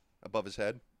 Above his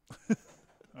head.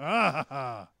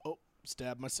 Ah. Oh,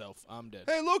 stab myself. I'm dead.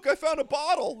 Hey, look, I found a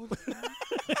bottle.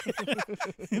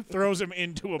 It throws him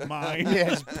into a mine.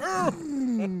 Yes.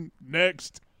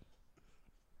 Next.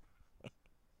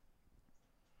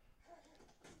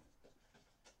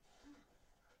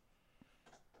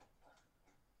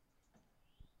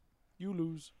 You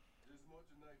lose.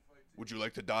 Would you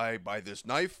like to die by this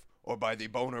knife or by the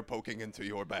boner poking into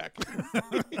your back?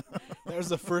 That was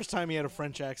the first time he had a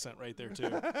French accent right there, too.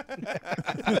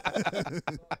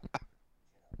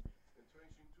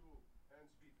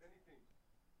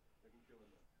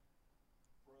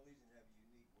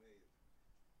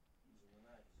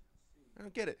 I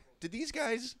don't get it. Did these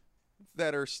guys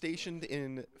that are stationed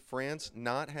in France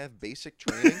not have basic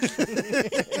training?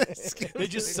 They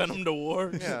just sent him to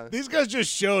war. Yeah. These guys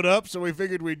just showed up, so we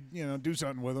figured we'd, do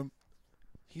something with them.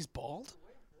 He's bald?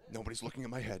 Nobody's looking at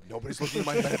my head. Nobody's looking at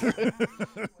my head.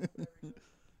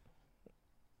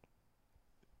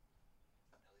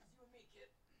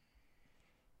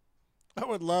 I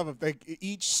would love if they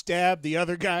each stabbed the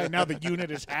other guy, and now the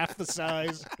unit is half the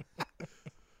size.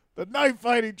 The knife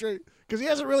fighting trick. Because he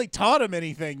hasn't really taught him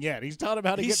anything yet. He's taught him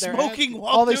how to He's get their smoking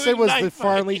while All they doing said was knife the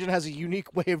Foreign fighting. Legion has a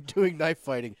unique way of doing knife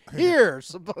fighting. Here,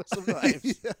 some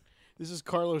knives. This is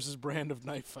Carlos's brand of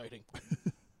knife fighting.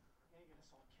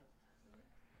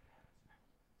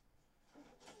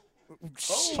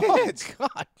 Shit.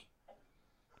 God.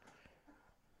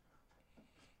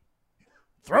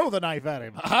 Throw the knife at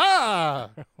him. Ha!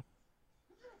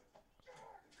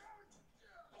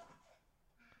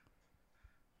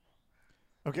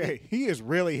 Okay, he is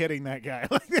really hitting that guy.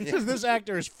 Like this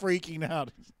actor is freaking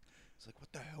out. It's like,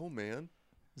 what the hell, man?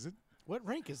 What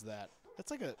rank is that?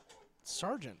 That's like a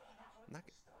sergeant. Not-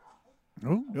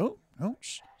 No, no, no.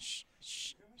 Shh, shh,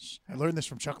 shh, shh. I learned this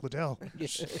from Chuck Liddell.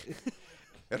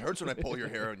 It hurts when I pull your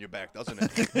hair on your back, doesn't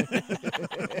it?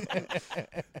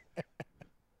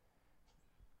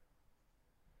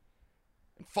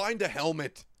 Find a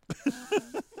helmet.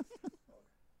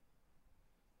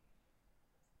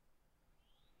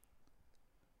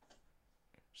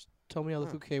 Tell me I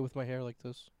look okay with my hair like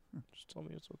this. Just tell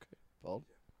me it's okay. Bald.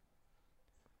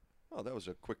 Oh, that was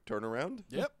a quick turnaround.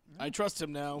 Yep. I trust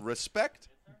him now. Respect,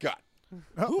 gut.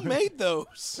 Who made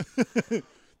those?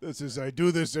 I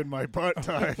do this in my part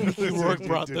time. Rourke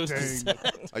brought those to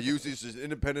set. I use these as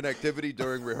independent activity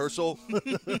during rehearsal.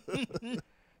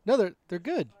 No, they're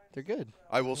good. They're good.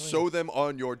 I will sew them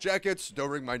on your jackets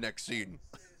during my next scene.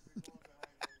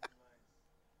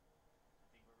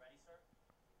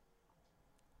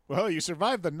 Well, you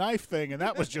survived the knife thing, and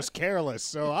that was just careless.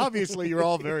 So obviously, you're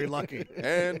all very lucky.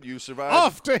 And you survived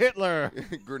Off to Hitler.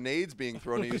 grenades being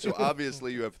thrown at you, so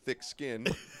obviously you have thick skin.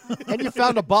 And you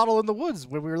found a bottle in the woods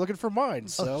when we were looking for mine.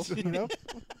 So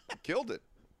Killed it.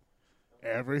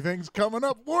 Everything's coming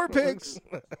up. War pigs.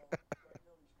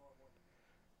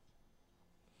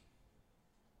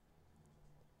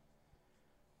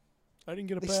 I didn't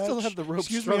get a They patch. still have the rope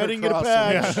Excuse me, strung I didn't get a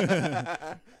across them.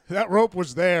 patch. That rope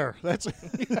was there. That's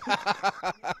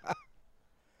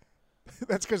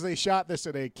because they shot this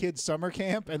at a kids' summer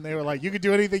camp, and they were like, "You can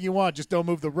do anything you want, just don't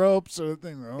move the ropes." So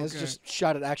okay. It's just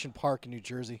shot at Action Park in New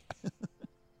Jersey.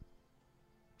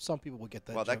 Some people will get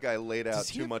that. Wow, that joke. guy laid out Does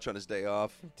he too have- much on his day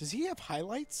off. Does he have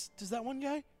highlights? Does that one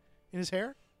guy in his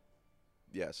hair?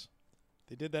 Yes.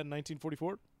 They did that in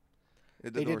 1944. They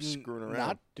They didn't didn't screwing around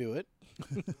not do it.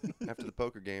 after the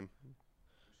poker game.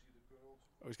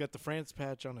 Oh, he's got the France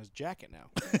patch on his jacket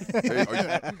now.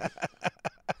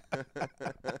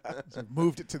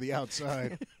 moved it to the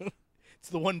outside. It's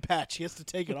the one patch. He has to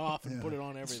take it off and put it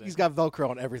on everything. He's got Velcro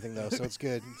on everything though, so it's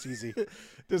good. It's easy.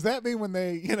 Does that mean when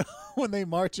they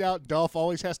march out, Dolph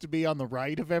always has to be on the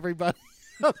right of everybody?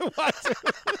 Otherwise,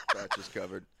 Patch is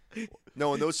covered.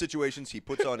 No, in those situations, he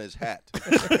puts on his hat.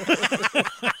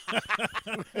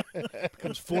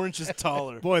 becomes 4 inches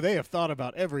taller. boy, they have thought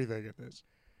about everything in this.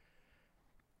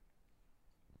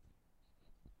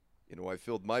 You know, I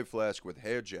filled my flask with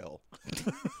hair gel.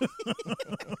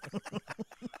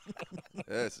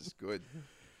 This is good.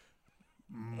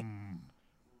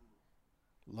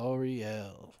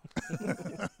 L'Oreal.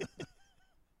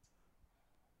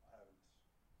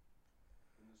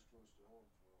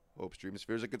 Hopes, dreams,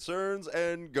 fears, and concerns,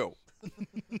 and go.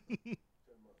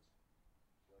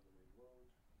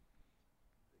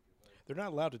 They're not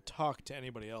allowed to talk to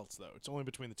anybody else, though. It's only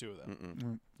between the two of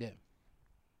them. Yeah.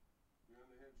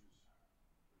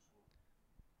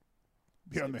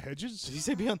 Beyond the Did hedges? he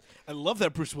say beyond? I love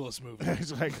that Bruce Willis movie.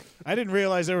 It's like, I didn't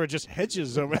realize there were just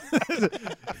hedges over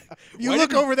You Why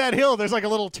look didn't- over that hill, there's like a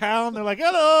little town. They're like,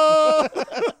 hello!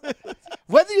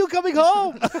 When are you coming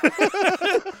home?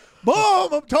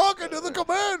 Mom, I'm talking to the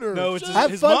commander. No, it's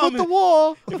Have his fun mom. with the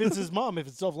wall. If it's his mom, if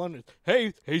it's Dolph Lundgren,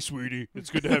 hey, sweetie, it's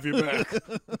good to have you back.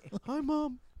 Hi,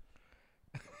 Mom.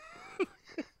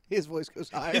 His voice goes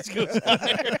higher. It goes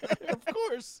higher. Of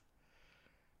course.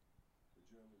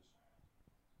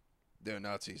 They're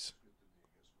Nazis.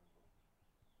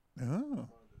 Oh.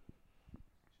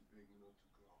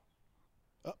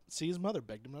 Oh, see, his mother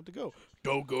begged him not to go.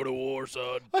 Don't go to war,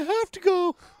 son. I have to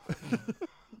go.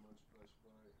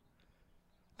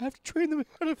 I have to train them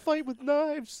how to fight with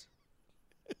knives.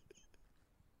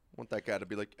 Want that guy to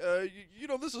be like, you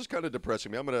know, this is kind of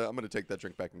depressing me. I'm gonna take that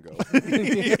drink back and go.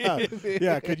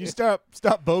 yeah. Could you stop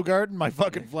bogarting my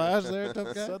fucking flash there,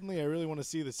 tough guy? Suddenly, I really want to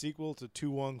see the sequel to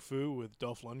Tu Wong Fu with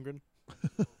Dolph Lundgren.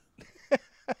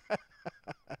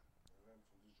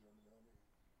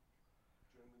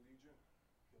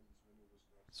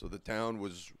 So the town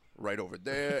was right over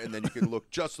there, and then you can look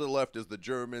just to the left as the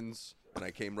Germans, and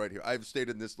I came right here. I've stayed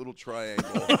in this little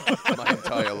triangle my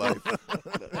entire life.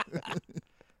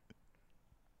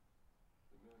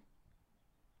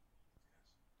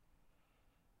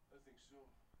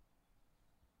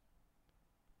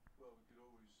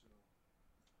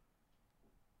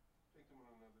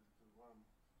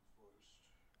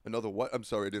 Another what? I'm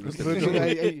sorry, I didn't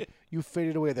understand. You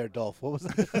faded away there, Dolph. What was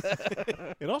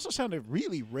that? It also sounded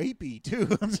really rapey too.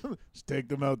 Just take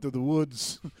them out to the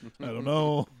woods. I don't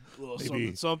know. A little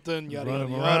Maybe something, yada, Run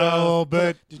yada, 'em around a yada. little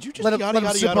bit. Did you just Let him yada,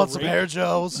 yada, sip yada on some rape? hair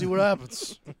gel. We'll see what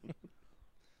happens.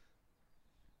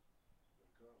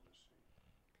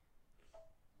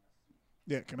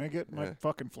 Yeah, can I get my Yeah.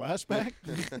 fucking flashback?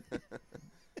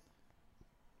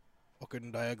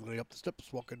 Walking diagonally up the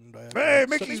steps, walking diagonally. Hey, up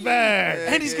the Mickey's steps. back.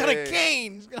 And he's got a Yay.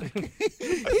 cane.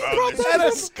 And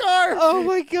a scarf. Oh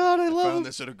my god, I love Found him.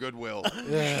 this at a Goodwill.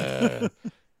 Yeah.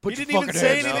 Put He your didn't even fucking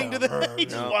say hands anything down. to them. He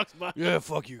just No. walks by. Yeah,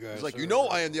 fuck you guys. He's like,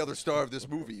 I am the other star of this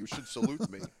movie. You should salute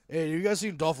me. Hey, you guys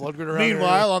seen Dolph Lundgren around here?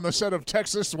 Meanwhile, on the set of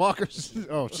Texas Walker's,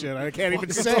 oh shit, I can't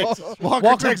even say it. Walker,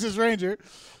 Walker- Texas Ranger.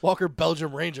 Walker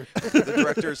Belgium Ranger. The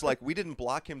director's like, we didn't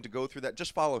block him to go through that.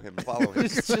 Just follow him. Follow him.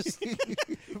 It's just,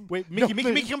 Wait,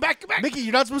 Mickey, come back, come back. Mickey,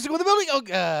 you're not supposed to go in the building? Oh,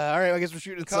 all right, I guess we're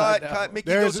shooting inside Cut, now. cut. Mickey,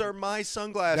 There's those a- are my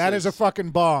sunglasses. That is a fucking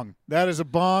bong. That is a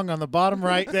bong on the bottom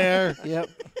right there. Yep.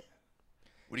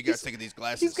 What do you guys think of these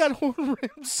glasses? He's got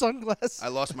horn-rimmed sunglasses. I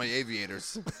lost my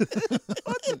aviators.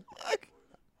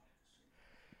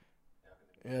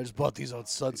 Yeah, I just bought these on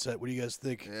Sunset. What do you guys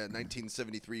think? Yeah,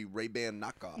 1973 Ray-Ban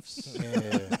knockoffs.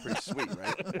 Yeah. Pretty sweet,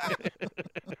 right?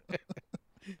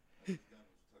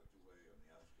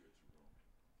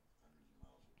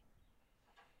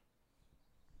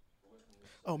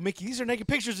 Oh, Mickey, these are naked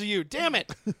pictures of you. Damn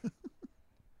it.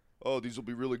 Oh, these will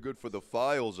be really good for the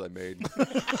files I made.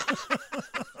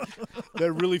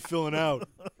 They're really filling out.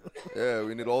 Yeah,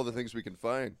 we need all the things we can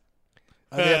find.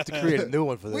 I may have to create a new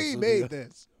one for this. We made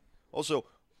this. Also,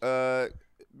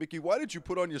 Mickey, why did you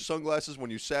put on your sunglasses when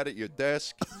you sat at your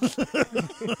desk?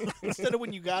 Instead of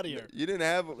when you got here. You didn't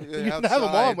have them You didn't have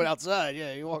them on, but outside.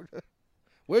 Yeah, you walked.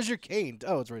 Where's your cane?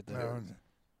 Oh, it's right there.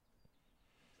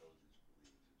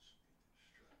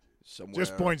 Somewhere.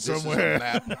 Just point This somewhere. Is a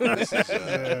map. This is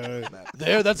a map.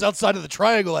 There, that's outside of the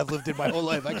triangle I've lived in my whole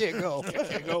life. I can't go. I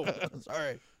can't go.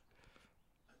 Sorry.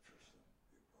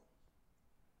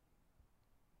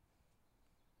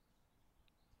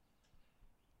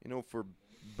 You know, for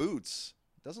boots,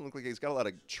 it doesn't look like he's got a lot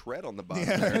of tread on the bottom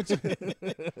Yeah,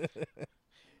 there.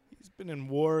 He's been in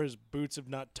war. His boots have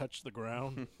not touched the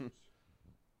ground.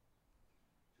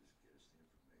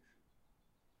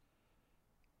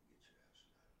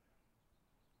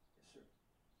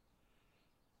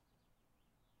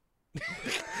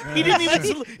 He didn't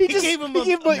even. He gave him a he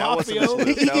gave him, That wasn't a mafio. salute.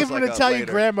 he That gave was him an like a Italian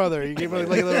later. grandmother. He gave him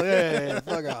like a little, yeah,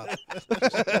 fuck off.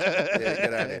 Yeah,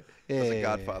 get out of here. That's a Yeah.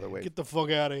 Godfather way. Get the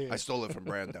fuck out of here. I stole it from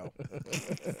Brando.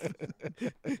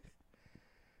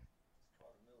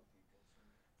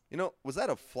 You know, was that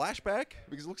a flashback?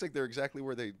 Because it looks like they're exactly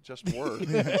where they just were.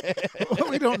 What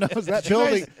we don't know is that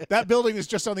building. That building is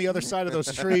just on the other side of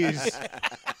those trees.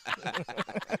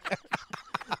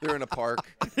 They're in a park.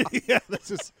 Yeah,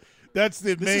 that's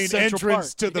the is main Central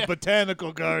entrance Park. to the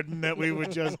botanical garden that we were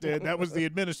just in. That was the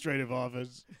administrative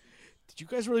office. Did you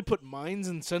guys really put mines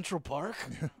in Central Park?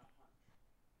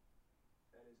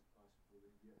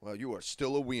 Well, you are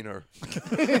still a wiener.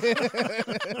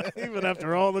 Even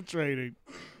after all the training.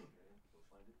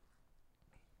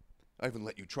 I even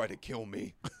let you try to kill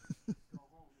me.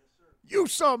 You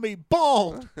saw me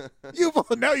bald.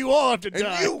 Now you all have to And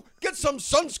die. you get some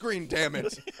sunscreen, damn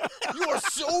it. You are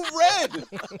so red.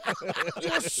 You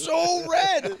are so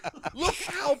red. Look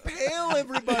how pale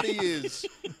everybody is.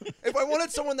 If I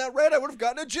wanted someone that red, I would have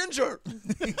gotten a ginger.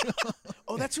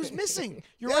 Oh, that's who's missing.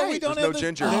 You're Yeah, right. we don't There's have no the-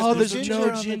 ginger. Oh, there's ginger no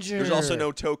on the- ginger. There's also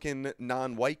no token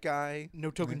non-white guy.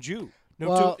 No token Jew. No,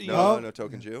 Well, to- No, Oh. no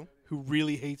token Jew. who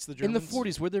really hates the In Germans. the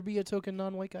 40s, would there be a token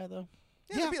non-white guy though?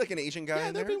 Yeah, there'd be like an Asian guy Yeah,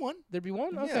 in there'd there. be one. There'd be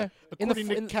one. Yeah. Okay. According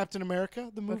to in- Captain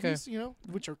America, the movies, you know,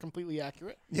 which are completely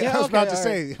accurate. Yeah, Yeah, I was okay, about to all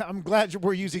say, I'm glad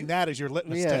we're using that as your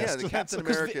litmus Yeah. test. Yeah, the Captain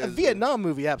Because America a is Vietnam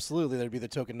movie, absolutely, there'd be the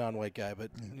token non-white guy.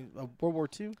 But World War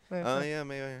II, Oh, yeah,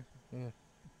 maybe.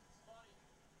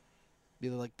 be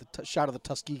like the shot of the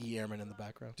Tuskegee Airmen in the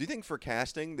background. Do you think for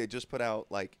casting, they just put out,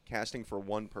 like, casting for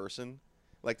one person?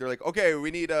 Like, they're like, okay, we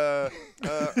need a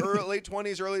late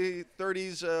 20s, early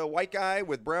 30s white guy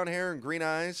with brown hair and green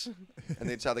eyes. And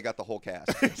that's how they got the whole cast.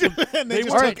 And they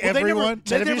just were- took well, they never- everyone. they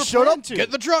Genevieve never showed up. planned to. Get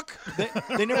in the truck.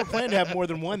 They never planned to have more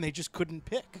than one. They just couldn't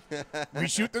pick. We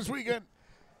shoot this weekend.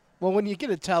 Well, when you get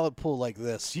a talent pool like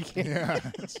this, you can't. Yeah.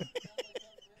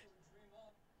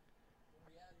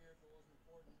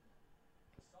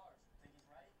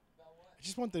 I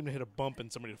just want them to hit a bump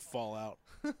and somebody to fall out.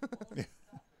 I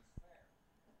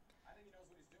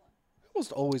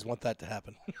almost always want that to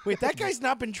happen. Wait, that guy's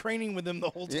not been training with them the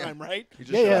whole Yeah. time, right? He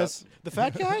just Yeah, he showed up. has. The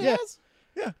fat guy Yeah. has?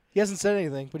 Yeah. He hasn't said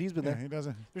anything, but he's been Yeah, there. he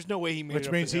doesn't. There's no way he made Which it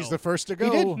up means the he's hill. the first to He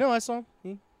go. did. No, I saw him.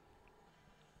 He-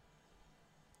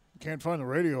 Can't find the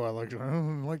radio. I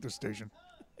don't like this station.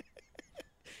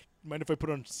 Mind if I put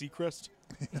on Seacrest?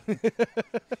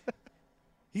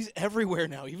 He's everywhere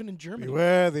now, even in Germany.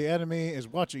 Beware, the enemy is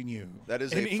watching you. That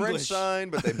is In a French English. sign,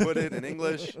 but they put it in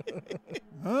English.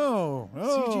 Oh.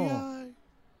 CGI.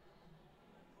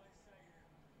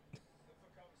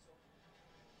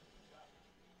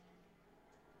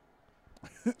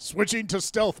 Switching to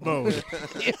stealth mode.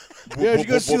 Yeah, did you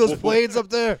go see those planes up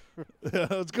there?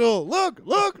 Let's go.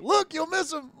 Look, you'll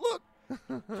miss him. Look.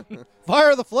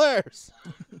 Fire the flares.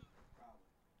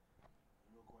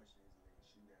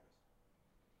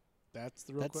 That's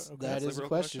the real question. That is the a real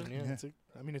question. question? Yeah,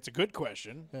 it's a good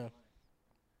question. Yeah.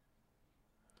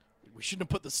 We shouldn't have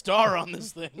put the star on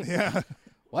this thing. Yeah.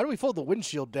 Why do we fold the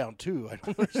windshield down too? I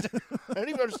don't understand. I don't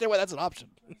even understand why that's an option.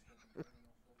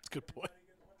 It's a good point.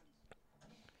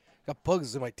 Got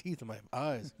bugs in my teeth and my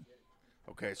eyes.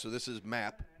 Okay, so this is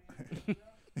map.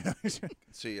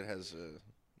 See, it has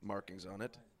markings on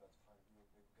it.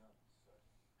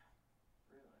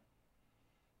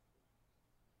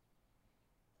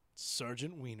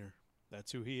 Sergeant Wiener.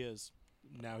 That's who he is.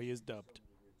 Now he is dubbed.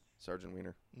 Sergeant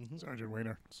Wiener. Sergeant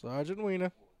Wiener. Sergeant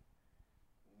Wiener.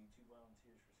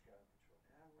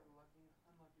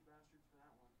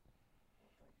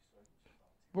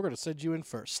 We're going to send you in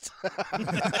first.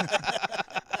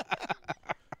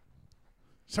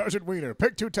 Sergeant Wiener,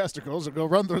 pick 2 testicles and go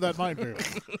run through that minefield.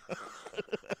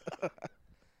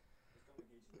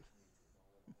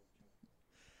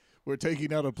 We're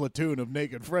taking out a platoon of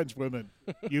naked French women.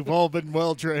 You've all been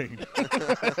well trained.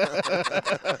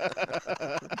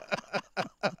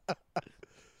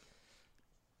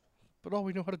 But all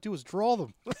we know how to do is draw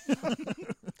them.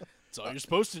 That's all you're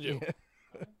supposed to do.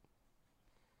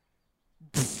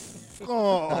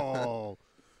 Oh.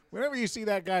 Whenever you see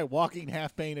that guy walking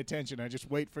half paying attention, I just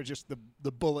wait for just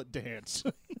the bullet dance.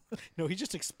 No, he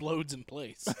just explodes in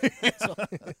place.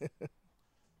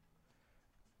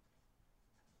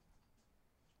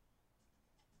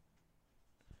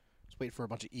 Just wait for a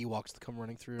bunch of Ewoks to come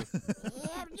running through.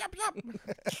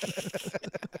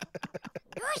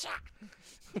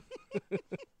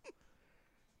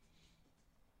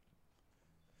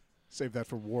 Save that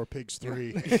for War Pigs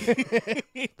 3.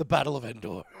 The Battle of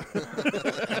Endor.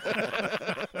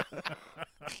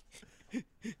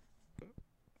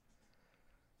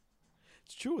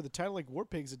 It's true. With a title like War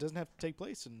Pigs, it doesn't have to take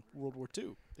place in World War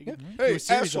II. They can do Hey, a series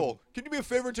of asshole! Can you be a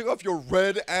favor and take off your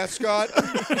red ascot?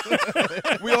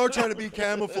 We are trying to be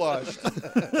camouflaged.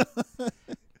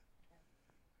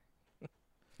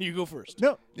 You go first.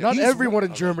 No. Not everyone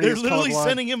in Germany They're is literally colorblind.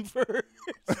 sending him first.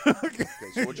 Okay,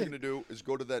 so what you're going to do is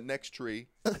go to that next tree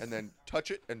and then touch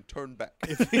it and turn back.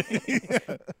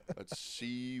 Let's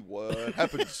see what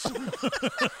happens.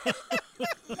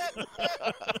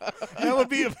 That would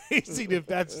be amazing if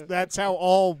that's how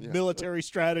all military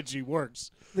strategy works.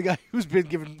 The guy who's been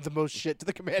given the most shit to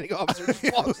the commanding officer just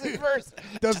walks in first.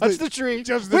 Does Touch the- the tree.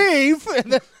 does the- Wave.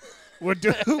 And then We're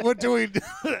doing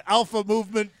Alpha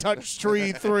Movement Touch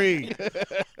Tree 3.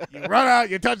 You run out,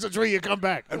 you touch the tree, you come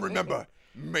back. And remember,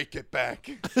 make it back.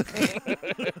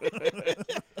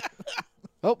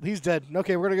 oh, he's dead.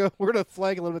 Okay, we're gonna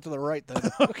flag a little bit to the right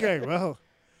then. Okay, well,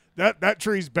 that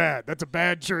tree's bad. That's a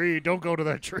bad tree. Don't go to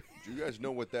that tree. Do you guys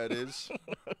know what that is?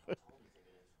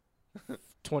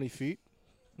 20 feet.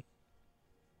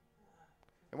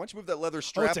 And once you move that leather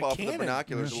strap a off of the cannon.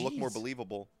 binoculars, it'll look more Jeez.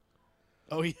 believable.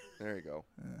 Oh, yeah. There you go.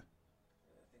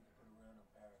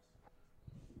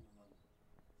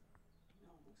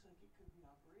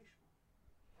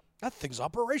 That thing's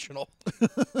operational.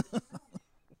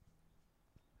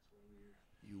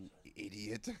 You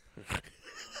idiot.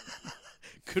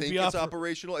 Could Think be it's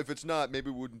operational? If it's not,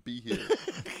 maybe we wouldn't be here.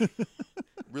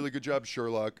 Really good job,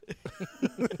 Sherlock.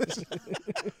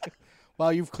 Wow,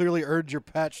 you've clearly earned your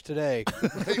patch today.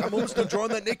 Hey, I'm almost done drawing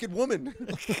that naked woman.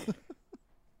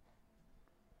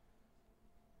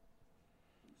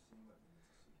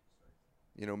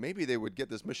 You know, maybe they would get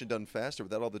this mission done faster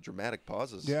without all the dramatic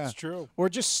pauses. Yeah. It's true. Or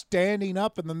just standing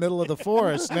up in the middle of the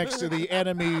forest next to the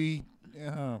enemy.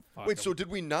 Oh, fuck Wait, 'em. so did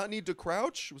we not need to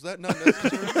crouch? Was that not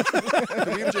necessary?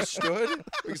 Could we have just stood?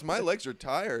 Because my legs are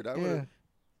tired. I would Yeah. have.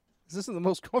 This isn't the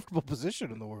most comfortable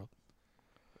position in the world.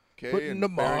 Okay, Put in and the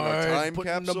bearing our mine, time put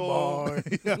in the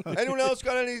capsule. mine. Anyone else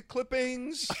got any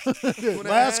clippings? Wanna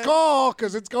Last add? call,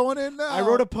 because it's going in now. I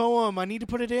wrote a poem. I need to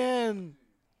put it in.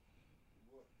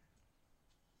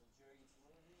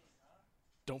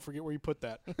 Don't forget where you put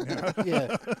that.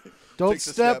 Yeah. Don't Takes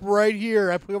a step step. right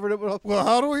here. I covered it with Well,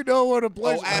 how do we know where to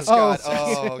place Oh, ascot.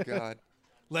 Oh. Oh, God.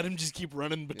 Let him just keep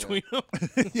running between them.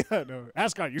 Yeah, no.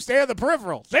 Ascot, you stay in the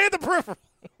peripheral. Stay in the peripheral.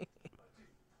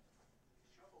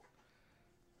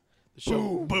 The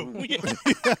show. Boom.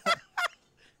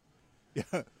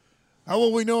 Yeah. How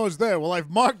will we know it's there? Well, I've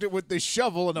marked it with this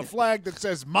shovel and a flag that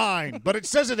says mine, but it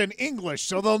says it in English,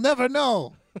 so they'll never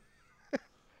know.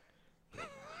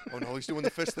 Oh, no, he's doing the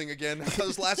fist thing again.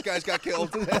 Those last guys got killed.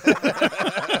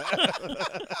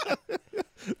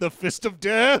 The fist of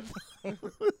death.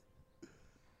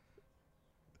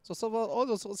 It's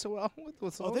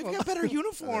Oh, they've got better Way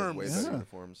uniforms. better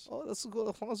uniforms. Oh, that's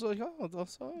good.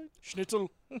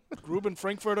 Schnitzel, Gruben,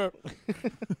 Frankfurter,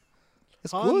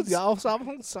 It's Hans. good. Ja, auch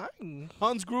sagen sagen.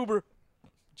 Hans Gruber.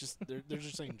 They're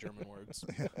just saying German words.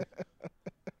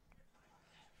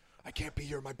 I can't be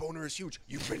here. My boner is huge.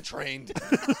 You've been trained.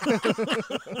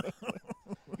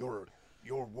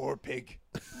 You're war pig.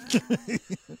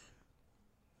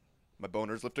 My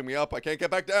boner's lifting me up. I can't get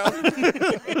back down.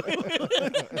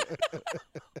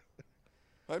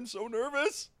 I'm so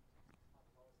nervous.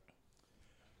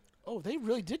 Oh, they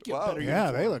really did get Wow. better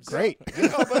Yeah, they look great.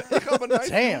 Ich habe a nice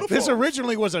Damn. This uniform.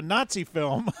 originally was a Nazi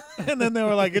film, and then they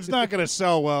were like, it's not going to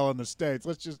sell well in the States.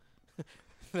 Let's just...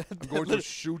 I'm going to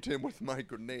shoot him with my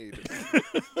grenade.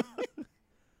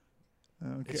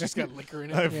 Okay. It's just got liquor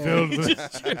in it. I filled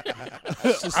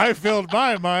I filled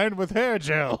my mind with hair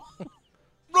gel.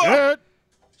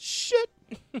 Shit.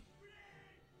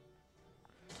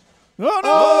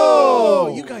 Oh,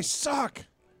 no! You guys suck.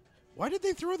 Why did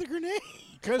they throw the grenade?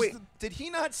 Wait, did he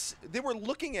not? They were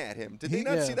looking at him. Did they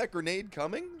not Yeah. see that grenade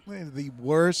coming? The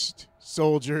worst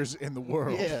soldiers in the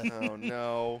world. Yeah. Oh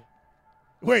no!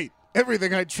 Wait,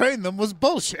 everything I trained them was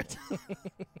bullshit.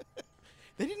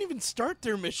 They didn't even start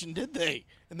their mission, did they?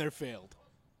 And they're failed.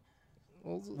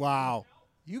 Wow.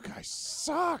 You guys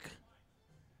suck.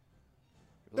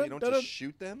 Really, you don't just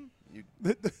shoot them. You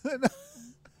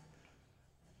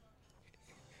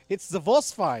It's the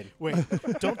Volkswagen. Wait,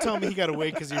 don't tell me he got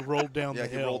away because he rolled down yeah, the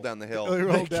he hill. rolled down the hill. They They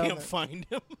rolled down can't there. find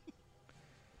him.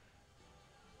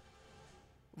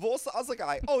 What's the other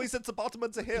guy? Oh, he's at the bottom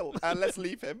of the hill. Let's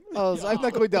leave him. I'm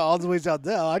not going down all the way down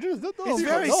there. I just don't know. It's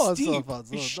very no, steep. no,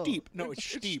 It's no. steep. No, it's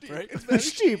steep, right? It's very It's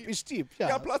steep. It's steep. Yeah,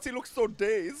 Yeah. plus he looks so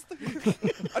dazed.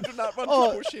 I do not want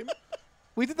Oh. to push him.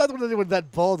 We did not want to do with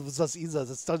that bald with us either.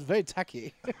 That sounds very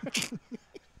tacky.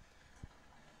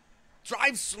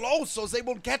 Drive slow so they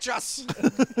won't catch us.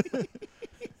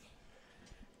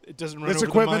 It doesn't run This over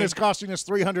the equipment mine. is costing us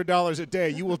 $300 a day.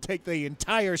 You will take the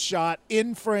entire shot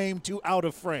in frame to out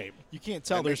of frame. You can't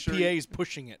tell. And make There's sure PAs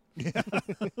pushing it.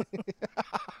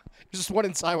 Just one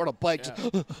inside on a bike.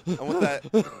 Yeah. I want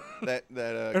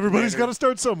that. Everybody's got to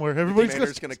start somewhere. Everybody's got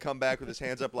Commander's gonna come back with his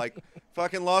hands up like,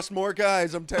 "Fucking lost more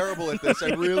guys. I'm terrible at this. I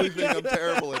really think I'm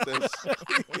terrible at this."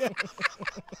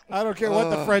 I don't care what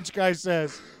the French guy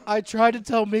says. I tried to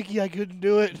tell Mickey I couldn't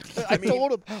do it. I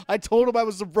told him I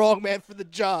was the wrong man for the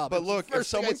job. But It's the look, if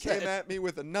first thing I someone came said. at me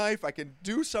with a knife, I can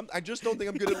do something. I just don't think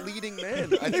I'm good at leading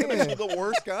men. I think I'm still the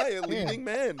worst guy at leading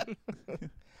men.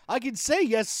 I can say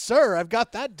yes, sir. I've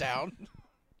got that down.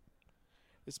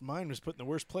 This mine was put in the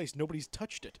worst place. Nobody's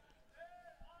touched it.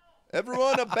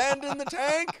 Everyone, abandon the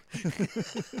tank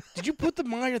Did you put the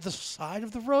mine at the side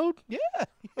of the road? Yeah.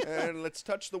 and let's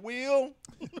touch the wheel.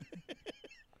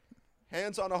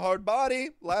 Hands on a hard body.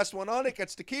 Last one on it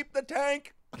gets to keep the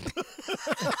tank.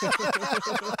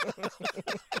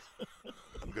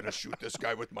 I'm gonna shoot this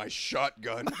guy with my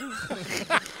shotgun.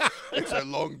 It's a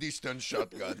long-distance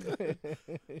shotgun. Oh,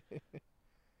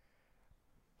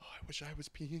 I wish I was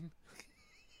peeing.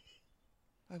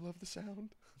 I love the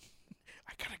sound.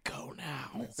 I gotta go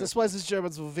now. That's why the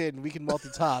Germans will win. We can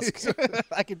multitask.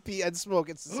 I can pee and smoke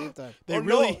at the same time. They Oh,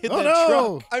 really no. hit Oh, that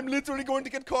no. truck. I'm literally going to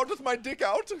get caught with my dick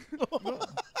out.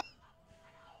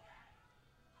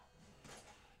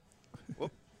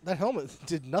 That helmet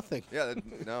did nothing. Yeah,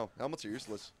 no, helmets are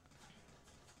useless.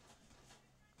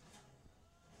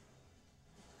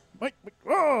 Wait,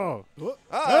 oh.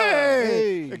 Ah,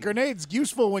 Hey! Hey. A grenade's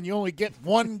useful when you only get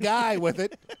one guy with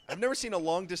it. I've never seen a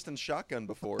long-distance shotgun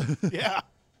before. Yeah.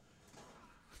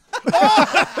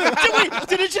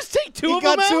 Did it just take two He of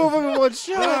them got two out? of them in one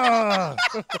shot. Ah.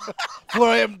 For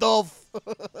I am Dolph.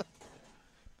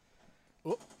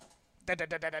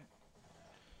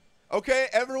 Okay,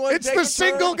 everyone, It's take the a turn.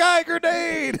 single guy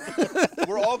grenade.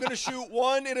 We're all going to shoot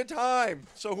one at a time.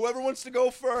 So whoever wants to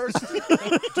go first,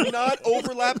 do not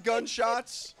overlap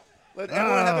gunshots. Let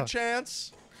everyone have a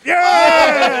chance.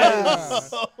 Yeah!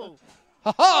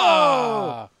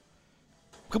 Ha!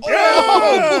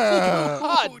 Yeah!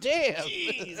 God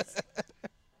damn.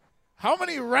 How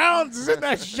many rounds is in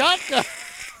that shotgun?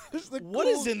 What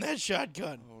is in that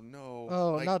shotgun? Oh, no.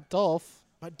 Oh, Like, not Dolph.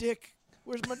 My dick.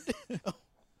 Where's my dick? Oh,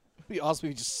 It'd be awesome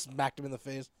if you just smacked him in the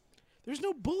face. there's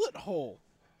no bullet hole.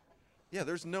 Yeah,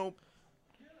 there's no...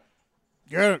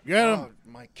 Get him, get him. Oh,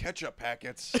 my ketchup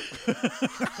packets.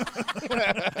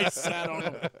 I sat on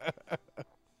him.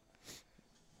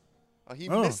 He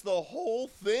Oh. missed the whole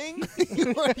thing?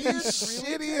 What He is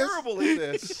really shittiest. terrible at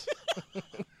this.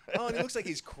 on. He looks like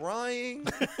he's crying.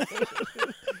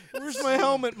 Where's my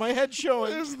helmet? My head's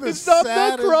showing. It's not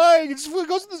that crying. It just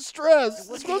goes to the stress.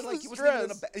 It goes to the He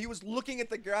stress. he was looking at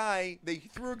the guy. They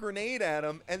threw a grenade at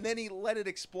him, and then he let it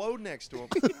explode next to him.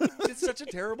 Did such a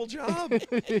terrible job.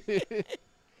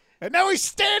 And now he's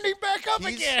standing back up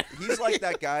again. He's like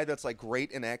that guy that's like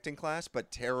great in acting class, but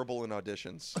terrible in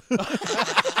auditions.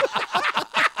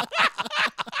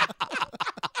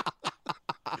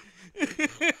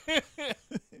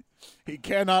 He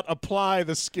cannot apply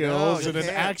the skills in an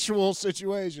actual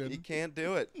situation. He can't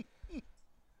do it.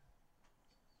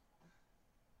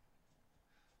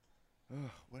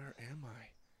 Where am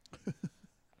I?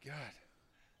 God.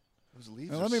 Those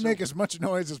leaves Now, are let me so- make as much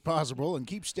noise as possible and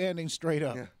keep standing straight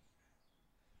up. Yeah.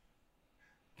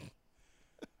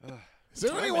 Is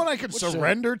there anyone I could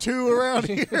surrender to around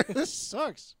here? This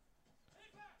sucks.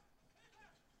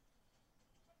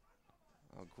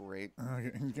 Oh, great.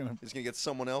 He's gonna He's going to get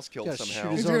someone else killed Gotta somehow. shoot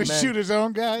He's his going own to men. shoot his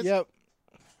own guys? Yep.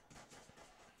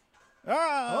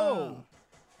 Oh.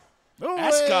 No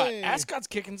Ascot. way. Ascot's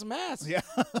kicking some ass. Yeah.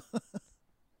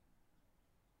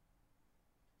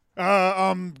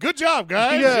 Good job,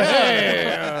 guys.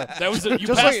 Yeah. That was it. You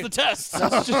Just passed like- the test.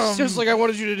 That's just like I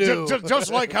wanted you to do.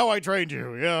 Just like how I trained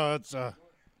you. Yeah, it's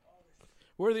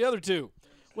Where are the other two?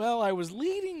 Well, I was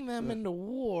leading them into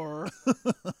war.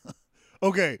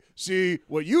 okay. See,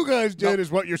 what you guys did is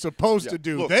what you're supposed to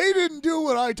do. look. They didn't do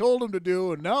what I told them to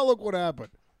do, and now look what happened.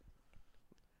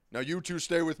 Now you two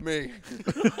stay with me.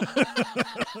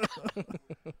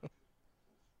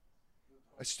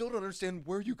 I still don't understand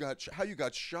where you got, how you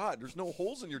got shot. There's no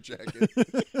holes in your jacket.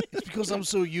 It's because I'm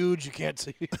so huge you can't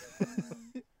see.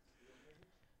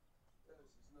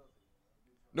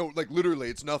 No, like literally,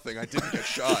 it's nothing. I didn't get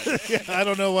shot. I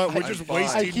don't know what. We're I'm just fine.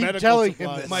 wasting I keep medical telling him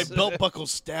supplies. this. My belt buckle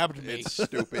stabbed me. It's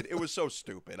stupid. It was so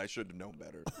stupid. I should have known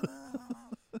better.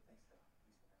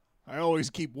 I always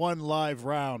keep one live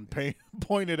round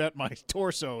pointed at my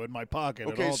torso in my pocket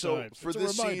at Okay, all so times. for It's a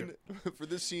this reminder.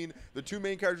 scene, the two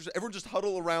main characters, everyone just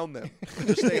huddle around them.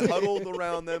 Just stay huddled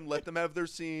around them. Let them have their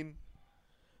scene.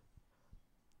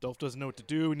 Dolph doesn't know what to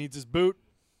do. He needs his boot.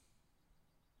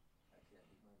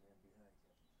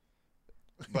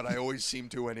 But I always seem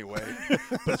to anyway.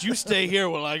 But you stay here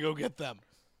while I go get them.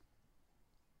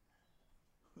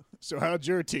 So how'd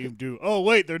your team do? Oh,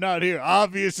 wait, they're not here.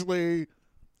 Obviously.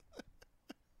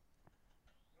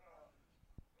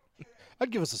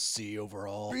 I'd give us a C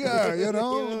overall. Yeah, you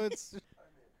know. It's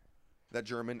That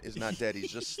German is not dead.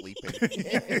 He's just sleeping.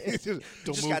 It's just-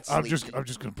 Just got I'm just sleepy. I'm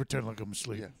just gonna pretend like I'm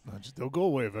asleep. Yeah. They'll go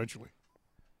away eventually.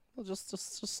 well, just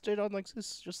stay down like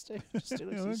this. Just stay like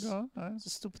Yeah, this. go on. The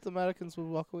stupid Americans will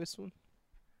walk away soon.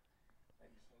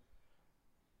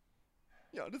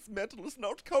 Yeah, this metal is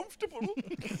not comfortable.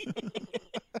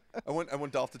 I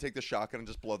want Dolph to take the shotgun and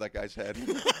just blow that guy's head.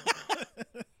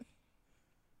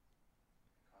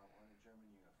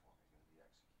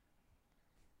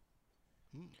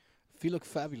 You look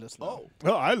fabulous now.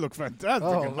 Oh, I look fantastic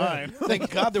Oh, in man. mine. Thank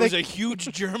God there was a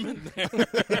huge German there.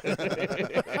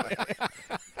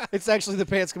 It's actually the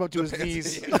pants come up to his pants,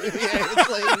 knees. yeah.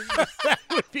 That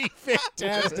would be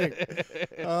fantastic.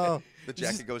 Oh, The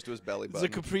jacket goes to his belly The button.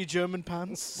 capri German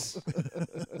pants.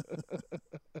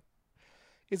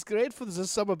 It's great for the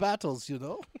summer battles, you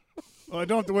know. well, I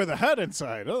don't have to wear the hat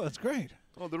inside. Oh, that's great.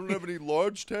 Oh, they don't have any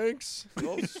large tanks? They're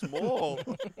all small.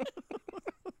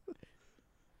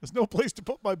 There's no place to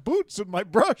put my boots and my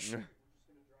brush.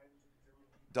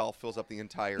 Dolph fills up the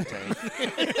entire tank.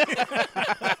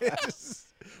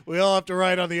 We all have to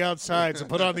ride on the outside, so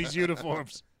put on these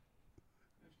uniforms.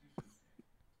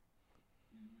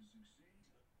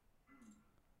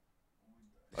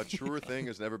 A truer thing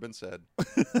has never been said.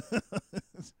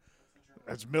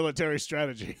 That's military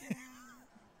strategy.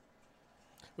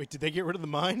 Wait, did they get rid of the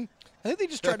mine? I think they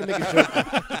just tried to make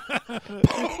a joke.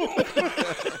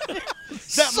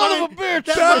 Son of a bitch!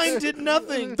 That mine did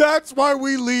nothing. That's why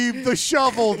we leave the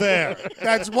shovel there.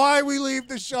 That's why we leave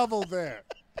the shovel there.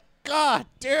 God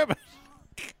damn it.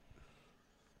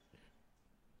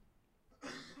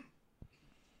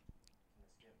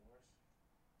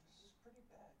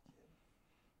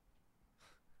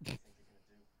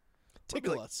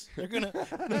 Tickle us. They're gonna.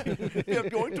 They're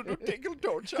going to do tickle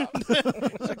torture.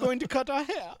 They're going to cut our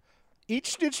hair. Eat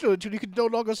schnitzel until you can no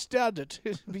longer stand it.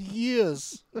 It'll be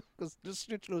years. Because this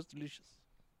schnitzel is delicious.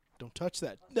 Don't touch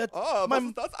that. That's Oh, my. was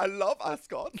ist das? I love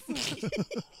Ascot.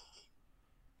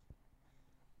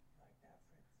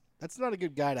 That's not a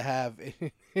good guy to have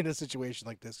in a situation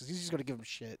like this. Because he's just going to give him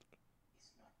shit.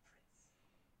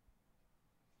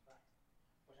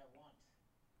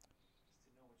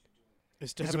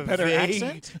 Is to Is have a a better vague,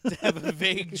 accent? to have a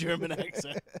vague German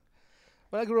accent.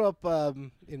 But I grew up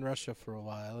in Russia for a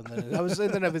while, and then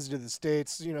I visited the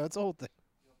States. You know, it's a whole thing.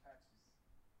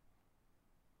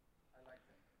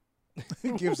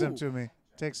 He gives them to me.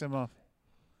 Takes them off.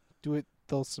 Do it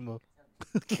dulcimo.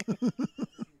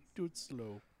 Do it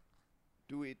slow.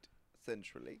 Do it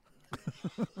centrally.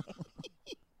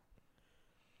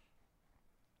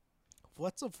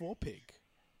 What's a war pig?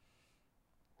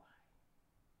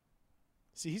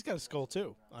 See, he's got a skull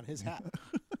too on his hat.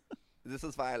 This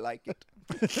is why I like it.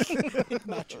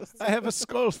 I have a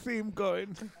skull theme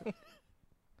going.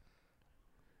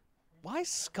 Why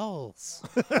skulls?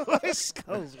 Why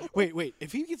skulls? Wait.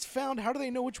 If he gets found, how do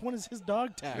they know which one is his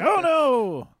dog tag? Oh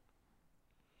no!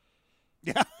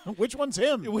 Yeah, which one's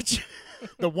him? Which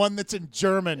The one that's in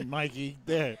German, Mikey.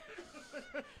 There.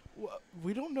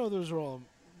 we don't know. Those are all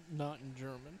not in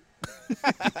German.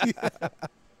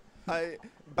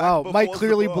 Wow, Mike before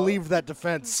clearly the war- believed that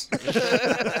defense.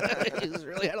 He's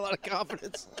really had a lot of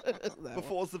confidence.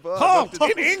 Before the war, Halt!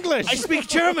 In English! I speak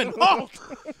German. Halt!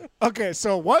 Okay,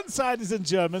 so one side is in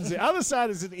German, the other side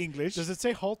is in English. Does it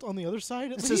say halt on the other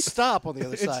side? At It says least? stop on the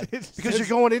other side because you're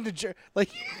going into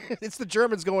it's the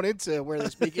Germans going into where they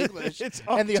speak English. It's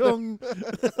and the other.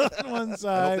 Achtung on one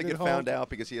side. I don't think and it halt. found out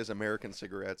because he has American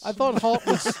cigarettes. I thought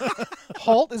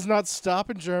halt is not stop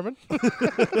in German.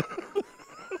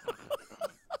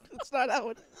 It's not how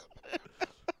it.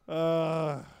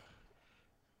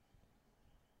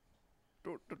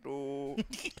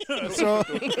 So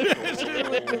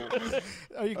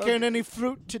Are you carrying any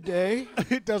fruit today?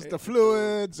 it does the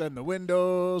fluids and the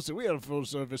windows. We have a full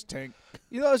service tank.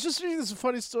 You know, I was just reading this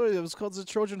funny story. It was called The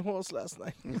Trojan Horse last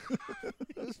night. It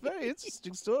was a very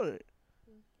interesting story.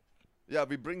 Yeah,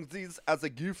 we bring these as a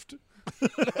gift.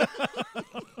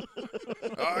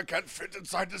 I can't fit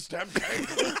inside this damn tank.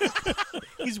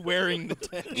 He's wearing the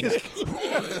tank.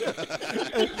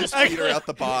 His feet are out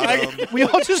the bottom. We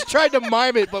all just tried to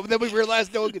mime it, but then we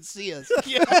realized no one could see us.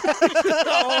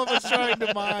 All of us trying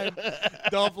to mime.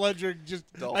 Dolph Lundgren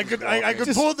just. Dolph I could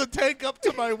is pull the tank up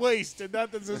to my waist, and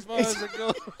that's as far as it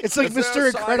goes. It's like Is there Mr. a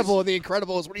Incredible in The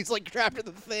Incredibles when he's like trapped in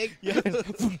the thing.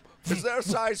 Is there a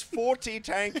size 40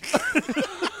 tank?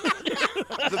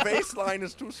 The baseline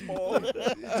is too small.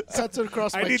 Sets it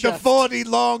across I my need chest. the 40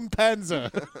 long Panzer.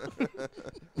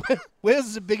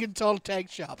 Where's the big and tall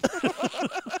tank shop?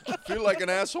 Feel like an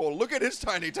asshole. Look at his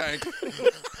tiny tank.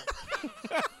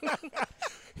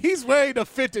 He's wearing a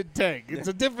fitted tank. It's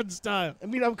a different style. I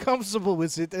mean, I'm comfortable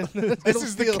with it. And This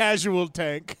is the casual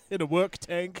tank in a work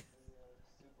tank.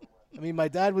 I mean, my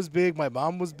dad was big. My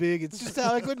mom was big. It's just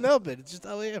how I couldn't help it. It's just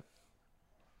how I am.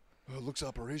 It looks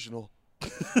operational.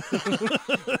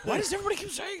 Why does everybody keep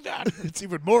saying that? It's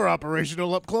even more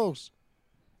operational up close.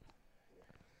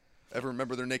 Ever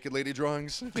remember their naked lady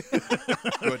drawings?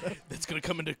 Good. That's gonna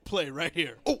come into play right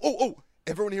here. Oh!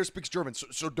 Everyone here speaks German,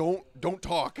 so don't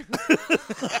talk.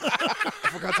 I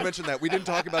forgot to mention that. We didn't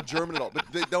talk about German at all, but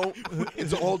they don't.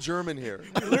 It's all German here.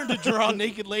 We learned to draw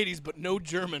naked ladies, but no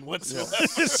German whatsoever.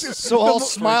 So all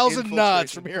smiles and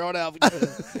nods infiltration. from here on out.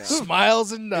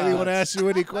 Smiles and nods. Anyone ask you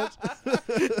any questions?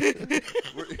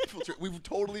 We've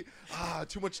totally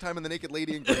too much time on the naked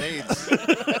lady and grenades.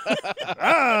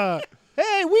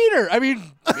 Hey, Wiener. I mean,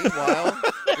 Meanwhile,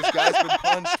 this guy's been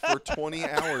punched for 20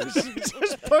 hours.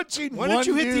 Just punching Why one don't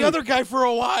you hit the dude. other guy for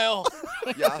a while?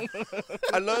 Yeah,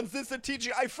 I learned this at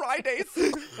TGI Fridays.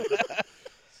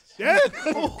 Yeah.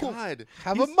 Oh God!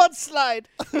 have a mudslide.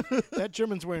 That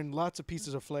German's wearing lots of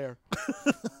pieces of flair.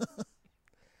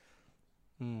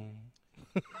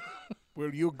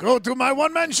 Will you go to my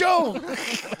one-man show?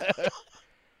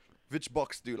 Which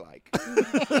box do you like?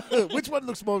 Which one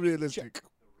looks more realistic?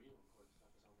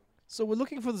 So we're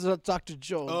looking for the Dr.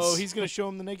 Jones. Oh, he's gonna show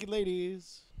him the naked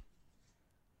ladies.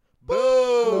 Boom!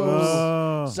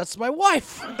 Oh. That's my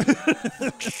wife.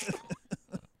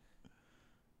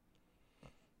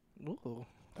 Ooh.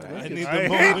 I need I the hate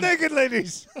moment. naked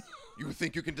ladies. You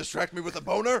think you can distract me with a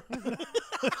boner?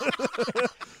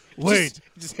 Wait,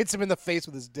 He just hits him in the face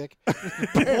with his dick.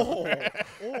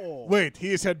 wait.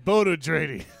 He has had boner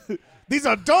training. These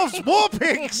are Dolph's war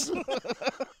pigs.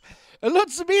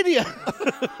 Lots of media.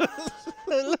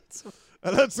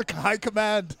 That's the high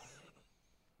command.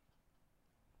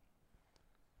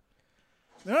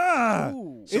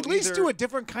 So At least either- do a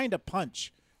different kind of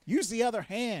punch. Use the other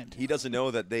hand. He doesn't know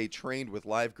that they trained with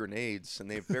live grenades and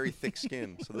they have very thick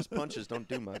skin, so those punches don't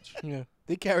do much. Yeah.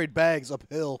 They carried bags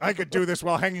uphill. I could do this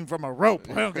while hanging from a rope.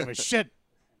 I don't give a shit.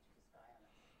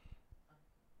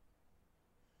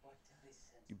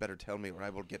 You better tell me or I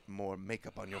will get more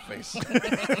makeup on your face.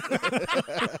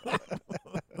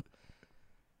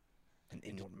 And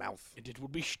in your mouth. And it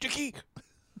would be sticky.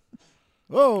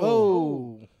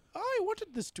 Oh. I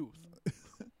wanted this tooth.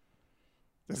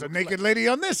 There's a naked lady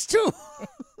on this too.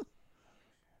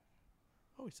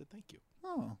 Oh, he said thank you.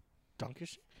 Oh.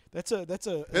 Donkish. That's a.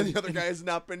 And the other guy has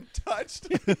not been touched.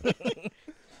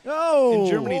 Oh. In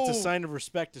Germany, it's a sign of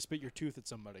respect to spit your tooth at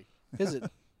somebody. Is it?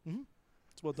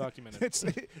 It's well documented.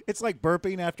 It's like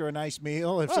burping after a nice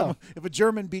meal. If a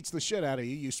German beats the shit out of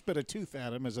you, you spit a tooth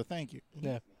at him as a thank you.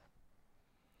 Yeah.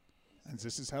 And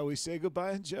this is how we say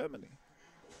goodbye in Germany.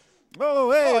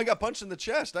 Oh, hey. Oh, I got punched in the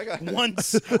chest. I got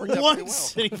once, pretty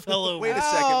once, well. and he fell over. Wait a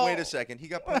second. Wait a second. He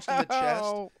got punched in the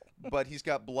chest, but he's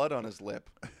got blood on his lip.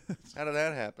 How did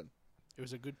that happen? It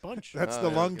was a good punch. That's Oh, the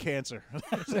yeah, lung okay. cancer.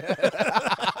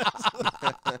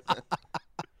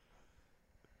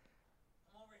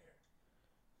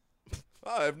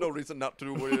 I have no reason not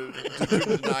to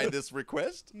deny this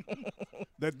request.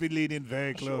 Let's be leaning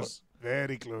very close.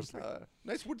 Very closely.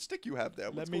 Nice wood stick you have there.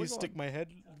 Let What's me going stick on? my head,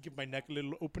 give my neck a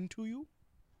little open to you.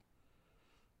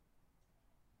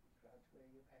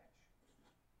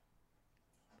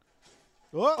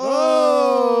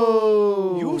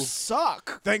 Oh. You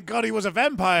suck. Thank God he was a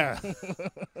vampire.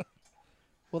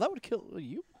 Well, that would kill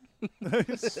you.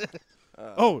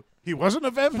 Oh, he wasn't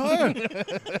a vampire?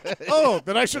 Oh,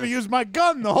 then I should have used my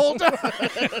gun the whole time.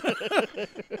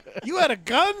 You had a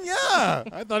gun? Yeah.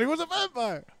 I thought he was a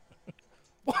vampire.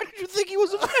 Why did you think he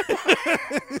was a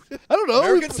vampire? I don't know.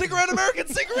 American cigarette, American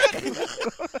cigarette.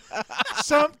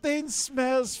 Something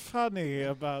smells funny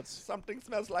about... Something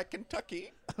smells like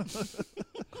Kentucky.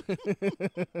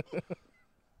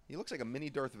 He looks like a mini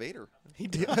Darth Vader. He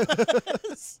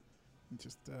does.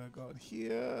 Just go on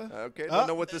here. Okay, don't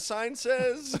know what the sign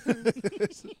says.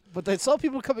 But they saw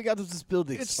people coming out of this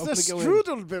building. It's so the I'm gonna go in.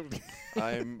 strudel building.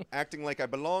 I'm acting like I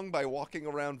belong by walking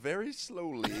around very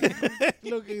slowly,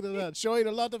 Looking at that, showing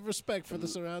a lot of respect for the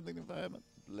surrounding environment.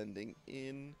 blending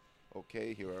in.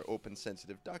 Okay, here are open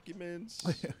sensitive documents.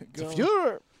 Go.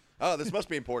 Fuhrer. Oh, this must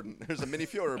be important. There's a mini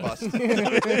Führer bust.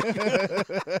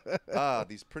 Ah,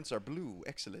 these prints are blue.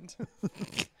 Excellent.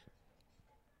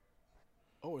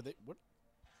 Oh, are they? What?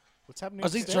 What's happening?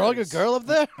 Was he upstairs? drawing a girl up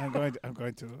there? I'm going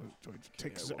to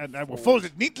take and I will fold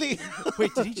it neatly.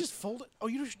 Wait, did he just fold it? Oh,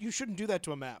 you shouldn't do that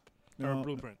to a map or a No.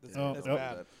 blueprint. That's, No, that's no.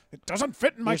 bad. It doesn't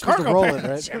fit in my You're supposed to cargo roll it,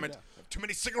 pants. right? Damn it. I have too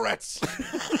many cigarettes.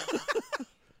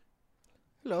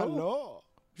 Hello. Hello.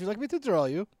 Would you like me to draw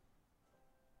you?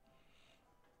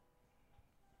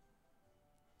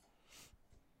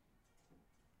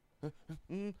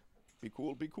 Be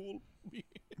cool, be cool.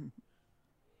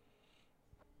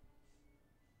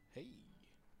 Hey.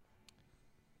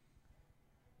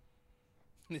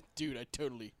 Dude, I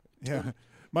totally. Yeah,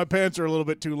 my pants are a little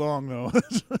bit too long though.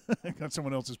 I got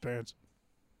someone else's pants.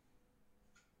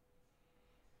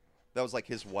 That was like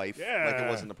his wife. Like Yeah. it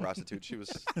wasn't a prostitute. She was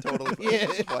totally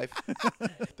his wife.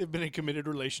 They've been in a committed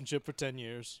relationship for 10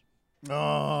 years.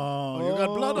 Oh, you got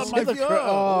blood on see my the fjord. Oh,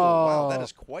 wow, that Oh.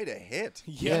 is quite a hit.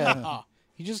 Yeah.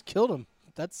 He just killed him.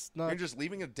 That's not. You're just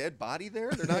leaving a dead body there?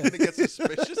 They're not going to get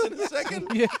suspicious in a second?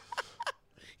 Yeah.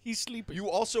 He's sleeping. You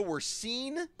also were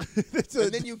seen, and a-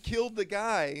 then you killed the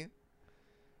guy.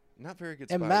 Not very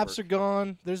good And spy maps work. are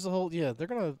gone. There's the whole. Yeah, they're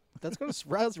gonna. That's gonna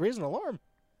raise an alarm.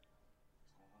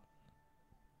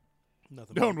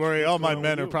 Nothing Don't much. worry, What's all my going on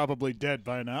men with are you? probably dead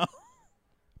by now.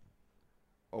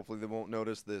 Hopefully they won't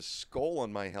notice this skull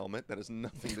on my helmet. That has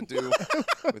nothing to do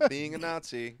with being a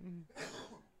Nazi.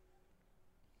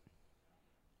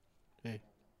 Hey.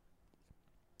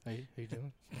 Hey, how you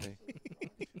doing?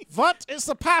 What is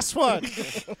the password?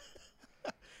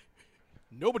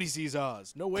 Nobody sees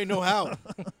Oz. No way, no how.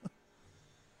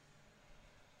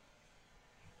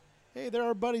 Hey, there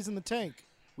are buddies in the tank.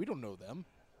 We don't know them.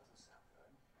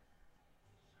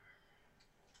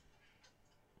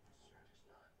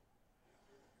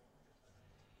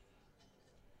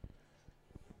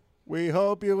 We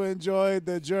hope you enjoyed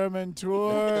the German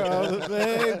tour of the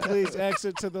thing. Please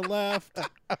exit to the left.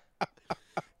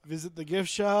 Visit the gift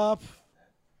shop.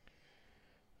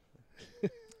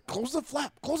 Close the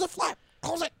flap. Close the flap.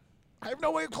 Close it. I have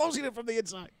no way of closing it from the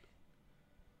inside.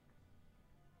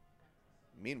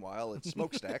 Meanwhile, it's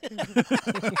Smokestack.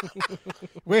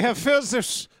 We have filled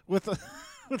this with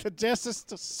with the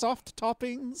justest soft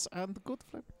toppings and good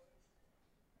flavor.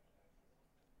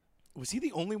 Was he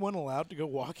the only one allowed to go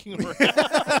walking around?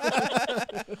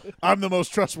 I'm the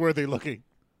most trustworthy looking.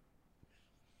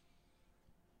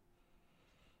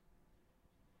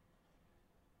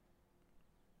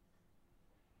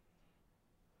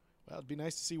 Well, it'd be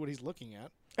nice to see what he's looking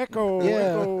at. Echo,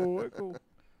 Yeah. echo, echo.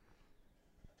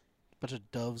 Bunch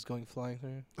of doves going flying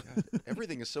through. God,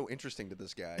 everything is so interesting to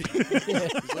this guy.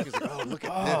 He's like, oh, look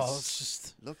at Oh, this. it's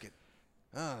just. Look at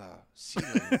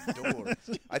Ceiling door.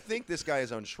 I think this guy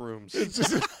is on shrooms.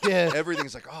 Yeah.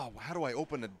 Everything's like, oh, how do I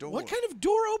open a door? What kind of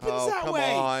door opens oh, that come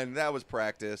way? on. That was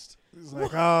practiced. It's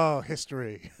like, oh,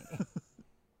 history.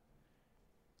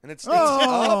 And it stinks up.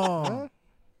 Oh.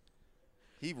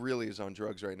 He really is on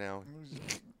drugs right now.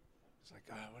 It's like,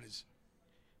 what is...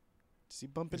 Does he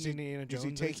bump Is into he, Indiana Jones? is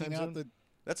he taking anytime out soon? the...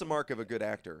 That's a mark of a good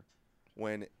actor.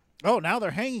 When... Oh, now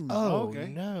they're hanging them. Oh, okay.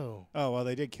 no. Oh, well,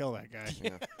 they did kill that guy.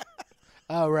 Yeah.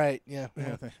 Oh, right. Yeah.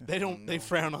 Yeah. They don't. They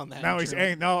frown on that. Now in he's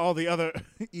Germany. now all the other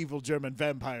evil German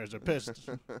vampires are pissed.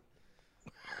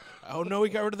 Oh no, he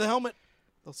got rid of the helmet.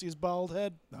 They'll see his bald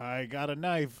head. I got a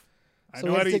knife. I So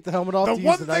know we how have to to take the helmet off The to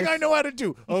one use the thing knife? I know how to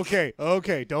do.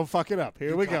 Okay, don't fuck it up.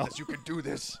 Here we go. This, you can do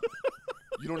this.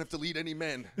 You don't have to lead any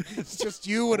men. It's just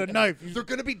you and a knife. They're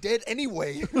going to be dead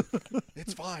anyway.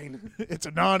 It's fine. It's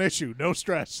a non-issue. No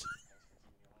stress.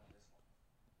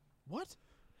 What?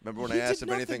 Remember when He I asked did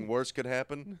if anything nothing. worse could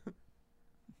happen?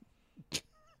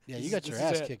 Yeah, you got This your is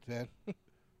ass it. kicked, man.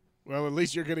 Well, at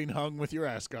least you're getting hung with your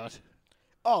ascot.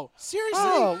 Oh, seriously?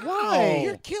 Oh, why?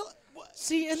 You're killing.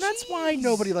 See, and that's why Jeez.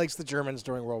 nobody likes the Germans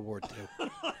during World War II.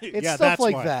 It's Yeah, stuff that's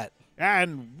like why. that.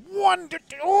 And 1 to 2.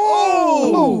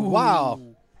 Oh! Oh, wow.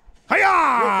 Hiya!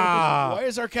 Why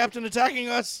is our captain attacking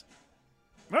us?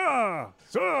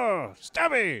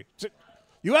 Stabby.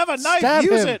 You have a knife. Stab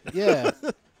Use him. it. Yeah.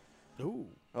 Ooh.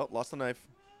 Oh, lost the knife.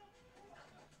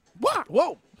 What?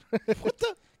 Whoa. What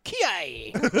the?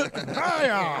 Kiai.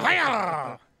 Hiya!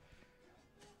 Hiya!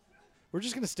 We're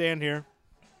just gonna stand here.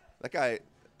 That guy,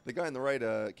 the guy on the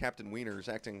right, Captain Wiener, is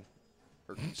acting,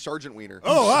 or Sergeant Wiener.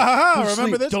 Oh, remember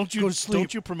sleep. this? Don't you? Go to sleep.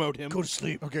 Don't you promote him? Go to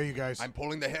sleep. Okay, you guys. I'm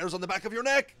pulling the hairs on the back of your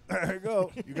neck. There you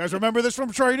go. You guys remember this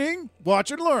from training?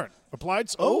 Watch and learn. Applied.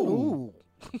 Ooh.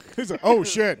 He's like, oh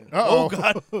shit. Uh-oh. Oh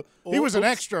God. He was an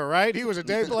extra, right? He was a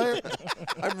day player.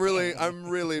 I'm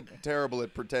really terrible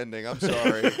at pretending. I'm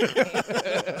sorry.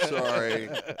 Sorry.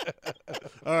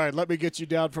 All right, let me get you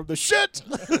down from the shit.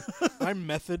 I'm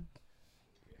method.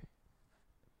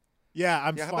 Yeah,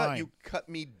 I'm Yeah, how fine. about you cut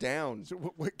me down?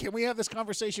 So, can we have this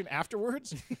conversation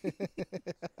afterwards?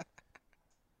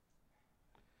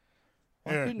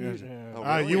 Why Here, couldn't here. you- yeah.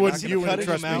 Oh, You really? wouldn't. Not You gonna wouldn't cut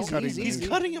trust him me out? cutting. He's you.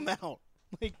 cutting him out.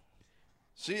 Like,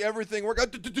 See, everything work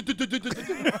out.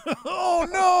 Oh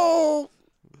no!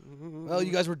 Well,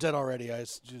 you guys were dead already.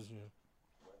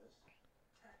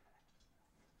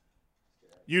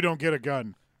 You don't get a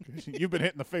gun. You've been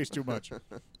hit in the face too much.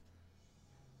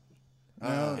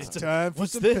 Now it's time for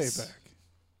what's some this? payback.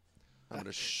 I'm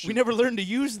gonna shoot. we never learned to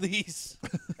use these.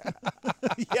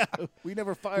 Yeah, we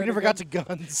never fired. We never a got gun.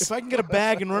 to guns. If I can get a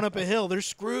bag and run up a hill, they're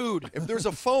screwed. If there's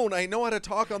a phone, I know how to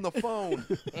talk on the phone.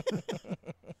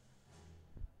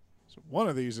 So one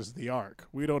of these is the Ark.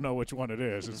 We don't know which one it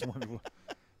is. It's one.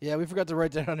 Yeah, we forgot to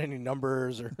write down any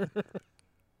numbers or.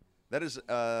 That is,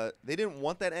 they didn't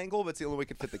want that angle, but it's the only way we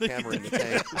could fit the camera in the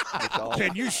tank. That's all.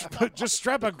 Can you just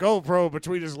strap a GoPro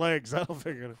between his legs? That'll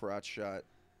figure it. Crotch shot.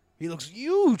 He looks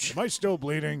huge. Am I still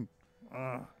bleeding?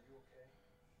 Yeah,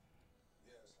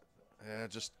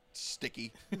 just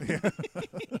sticky. I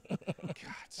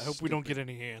hope we don't get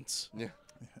any hands. Yeah.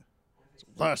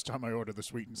 Last time I ordered the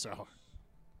sweet and sour.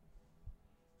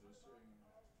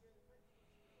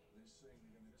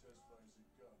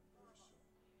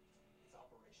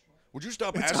 Would you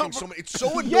stop asking so many? It's so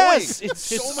annoying. Yes,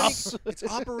 It's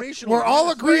operational. We're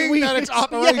all agreeing that it's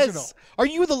operational. Yes. Are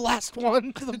you the last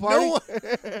one to the party? No.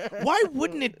 Why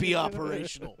wouldn't it be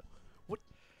operational? What?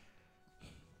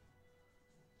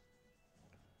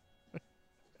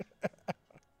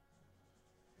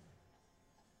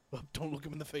 Oh, don't look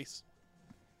him in the face.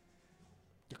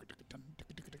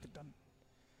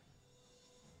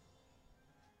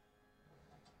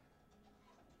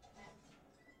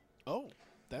 Oh,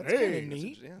 that's Hey. kind of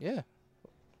neat. Yeah. Yeah.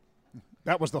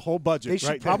 That was the whole budget. They should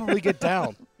right there. probably get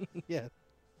down. Yeah.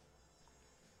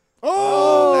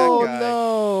 Oh, that guy.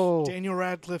 no. Daniel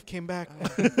Radcliffe came back.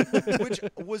 Which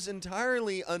was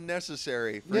entirely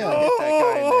unnecessary for Yeah. him to hit that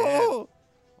guy in the head.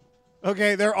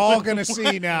 Okay, they're all gonna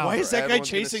see now. Why is that guy Everyone's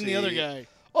gonna chasing the other see. guy?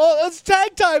 Oh, it's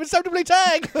tag time. It's time to play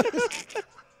tag.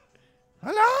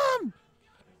 Alarm!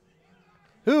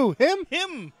 Who? Him?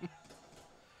 Him.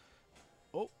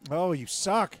 Oh, you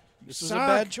suck. You This was suck. a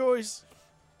bad choice.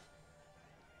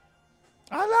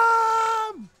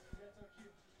 Alarm!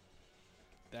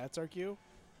 That's our cue.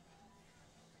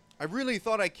 I really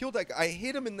thought I killed that guy. I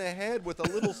hit him in the head with a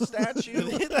little statue.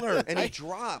 With Hitler. And he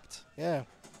dropped. Yeah.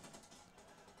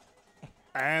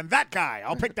 And that guy.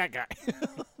 I'll pick that guy.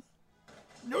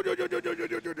 No.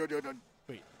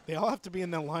 Wait, they all have to be in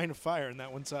that line of fire in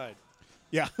that one side.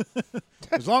 Yeah.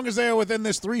 As long as they are within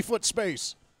this 3-foot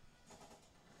space.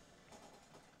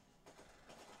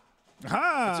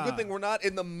 Ah. It's a good thing we're not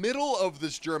in the middle of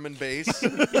this German base,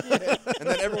 and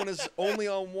that everyone is only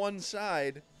on one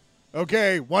side.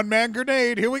 Okay, one-man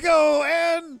grenade. Here we go,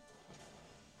 and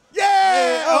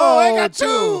yeah! Oh, I got two.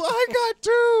 I got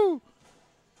two.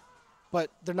 But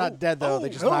they're not dead though. They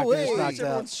just no knocked, way. just knocked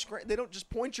out. They don't just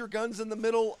point your guns in the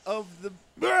middle of the.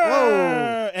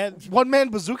 Whoa! And One-man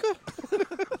bazooka.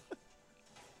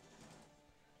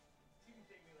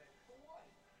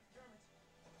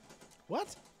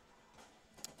 What?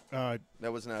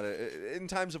 That was not a. In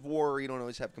times of war, you don't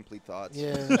always have complete thoughts.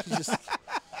 Yeah. Just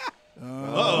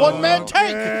One-man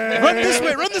tank. Okay. Run this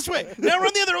way. Run this way. Now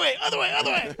run the other way. Other way.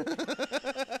 Other way.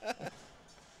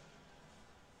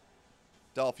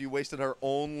 Dolph, you wasted our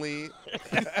only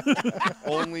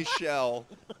shell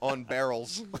on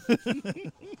barrels.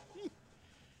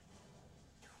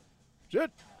 Shit.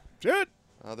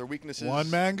 Their weaknesses.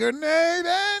 One-man grenade,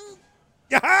 and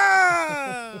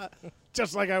yeah!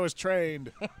 Just like I was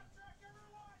trained.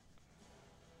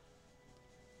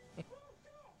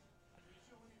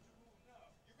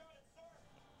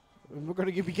 we're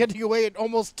going to be getting away at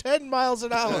almost 10 miles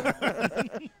an hour.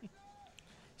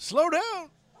 Slow down.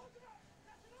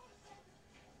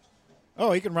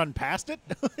 Oh, he can run past it?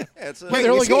 Yeah, it's a, Wait, Wait,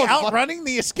 they're only is he going outrunning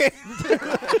the escape?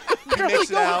 he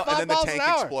makes it out, and then the tank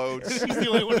explodes. He's the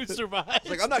only one who survives. It's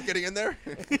like, I'm not getting in there.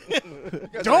 You guys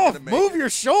aren't Dolph, gonna make move it. your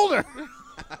shoulder.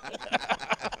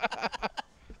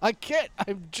 I can't.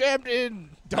 I'm jammed in.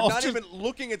 I'm Dolph not just- even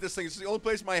looking at this thing. It's the only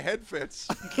place my head fits.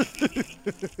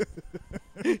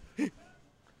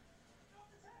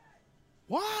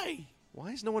 Why?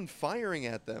 Why is no one firing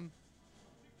at them?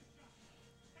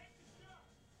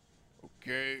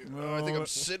 Okay, I think I'm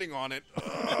sitting on it.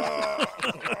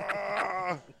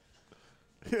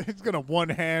 He's going to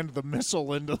one-hand the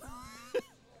missile into...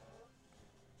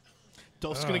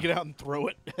 Dolph's gonna get out and throw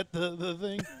it at the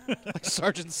thing. Like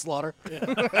Sergeant Slaughter.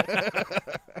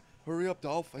 Hurry up,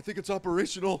 Dolph. I think it's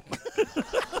operational.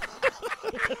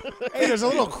 Hey, there's a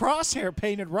little crosshair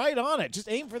painted right on it. Just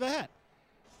aim for that.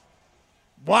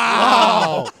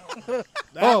 Wow.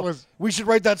 That was... We should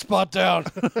write that spot down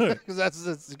because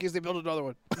that's in case they build another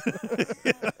one.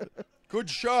 Good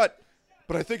shot,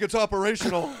 but I think it's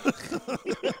operational.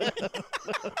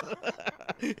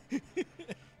 Did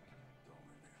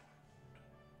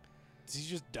he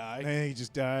just die? Hey, he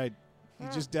just died. He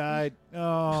just died.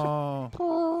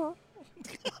 Oh.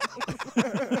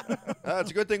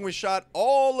 It's a good thing we shot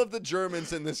all of the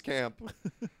Germans in this camp.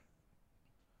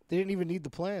 They didn't even need the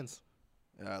plans.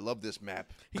 I love this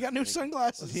map. He got new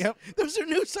sunglasses. Yep. Those are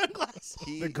new sunglasses.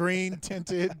 The green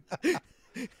tinted.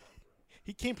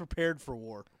 He came prepared for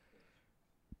war.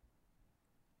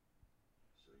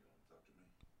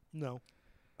 No.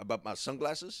 About my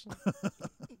sunglasses?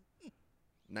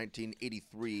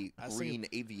 1983 I was green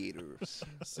aviators.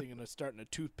 Singing of starting a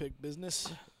toothpick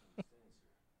business.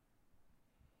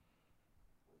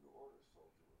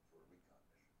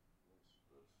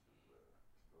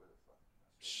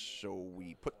 So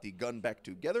we put the gun back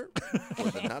together for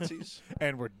the Nazis.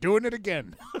 And we're doing it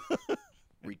again.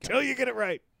 Recon. Till you get it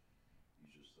right.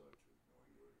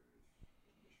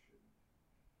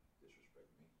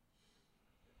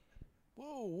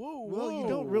 Whoa, whoa, whoa. Well, you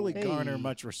don't really Hey. garner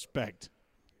much respect.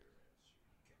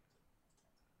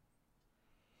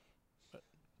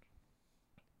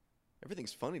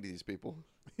 Everything's funny to these people.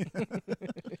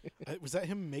 Was that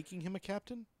him making him a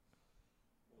captain?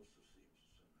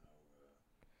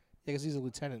 Yeah, because he's a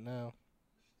lieutenant now.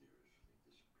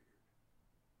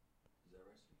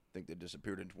 I think they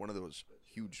disappeared into one of those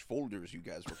huge folders you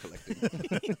guys were collecting.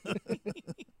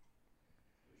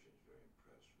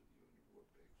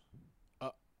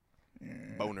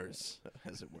 Boners,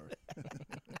 as it were.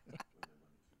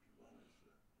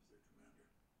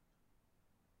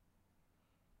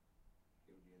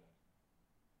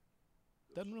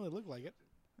 Doesn't really look like it.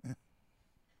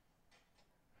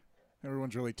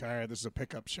 Everyone's really tired. This is a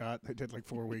pickup shot they did like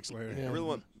 4 weeks later. Yeah. I really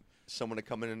want someone to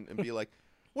come in and be like,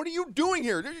 "What are you doing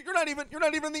here? You're not even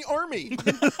in the army.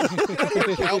 You're not even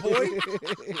a cowboy.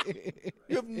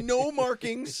 You have no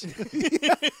markings,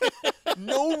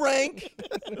 no rank.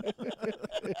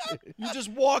 You just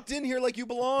walked in here like you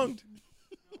belonged.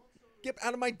 Get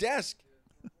out of my desk.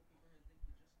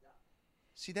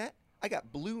 See that? I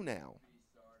got blue now."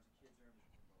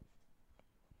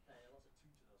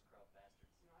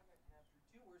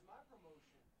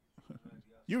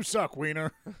 You suck,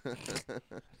 Wiener.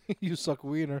 You suck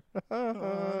wiener. I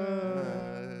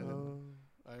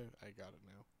got it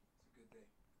now.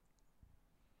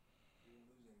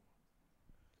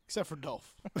 Except for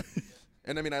Dolph.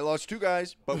 And I mean, I lost 2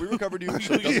 guys, but we recovered you,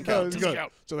 so it doesn't count. Let's go.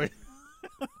 So they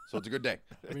So it's a good day.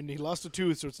 I mean, he lost a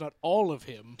tooth, so it's not all of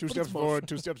him. Two but steps it's most- forward,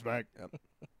 2 steps back. Yep.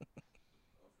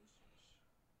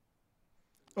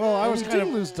 Oh, I was He kind did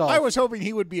of lose Dolph. I was hoping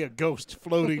he would be a ghost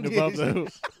floating above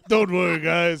the. Don't worry,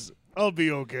 guys. I'll be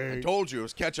okay. I told you it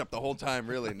was ketchup the whole time.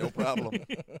 Really, no problem.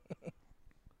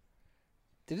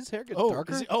 Did his hair get Oh,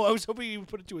 darker? I was hoping he would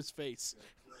put it to his face.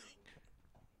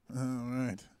 All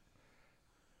right.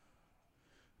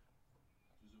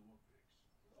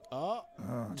 Oh,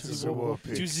 Two zero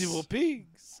two zero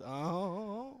pigs.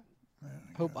 Oh.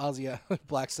 Hope Ozzy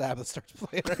Black Sabbath starts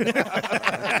playing right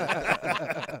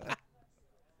now.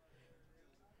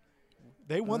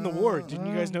 They won the war. Didn't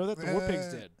you guys know that? The war pigs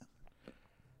did.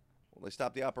 Well, they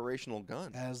stopped the operational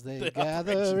gun. As they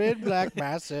gather in black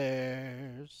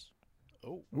masses.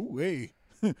 Oh. Ooh, hey.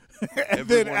 And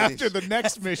Every then one of after these- the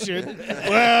next mission,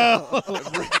 well,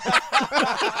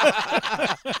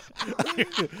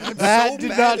 That so did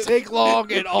bad not at- take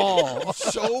long at all.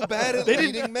 So bad at They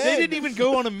leading didn't. men. They didn't even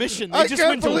go on a mission. They I just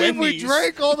can't went to believe we Wendy's.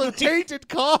 drank all the tainted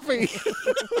coffee.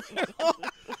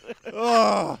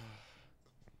 Oh.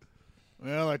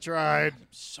 Well, I tried.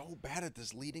 so bad at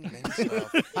this leading men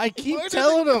stuff. I keep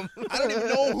telling him. I don't even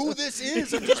know who this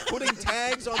is. I'm just putting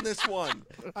tags on this one.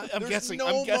 I'm There's guessing.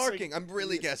 no I'm guessing. marking. I'm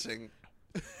really guessing.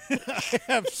 I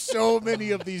have so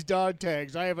many of these dog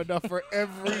tags. I have enough for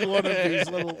every one of these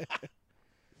little.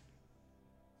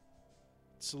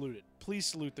 Salute it. Please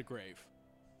salute the grave.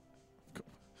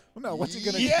 No, what's he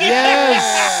gonna?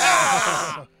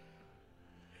 Yes.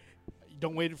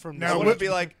 Don't wait for him. Now, I to want what- to be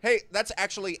like, hey, that's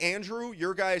actually Andrew.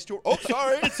 Your guy's tour. Oh,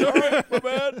 sorry. Sorry. My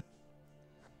bad.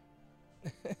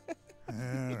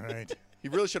 All right. He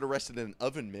really should have rested in an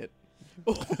oven mitt.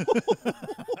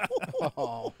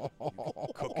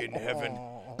 Cook in heaven,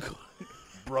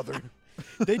 brother.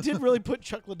 They did really put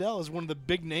Chuck Liddell as one of the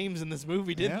big names in this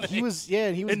movie, didn't Yeah. they? He was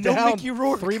he was And no down Mickey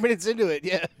Rourke. 3 minutes into it.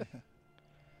 Yeah.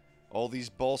 All these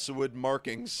balsa wood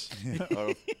markings.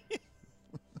 of-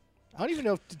 I don't even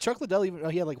know. Did Chuck Liddell even?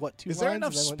 He had like what 2 Is there lines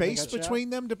enough and then when they space got shot? between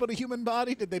them to put a human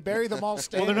body? Did they bury them all Well,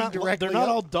 standing they're not. directly? They're not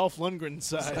up? all Dolph Lundgren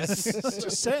size.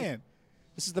 Just saying.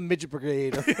 This is the midget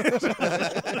brigade.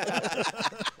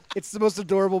 It's the most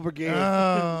adorable brigade.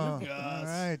 Oh, all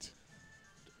right.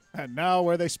 And now,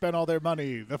 where they spent all their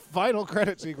money, the final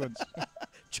credit sequence.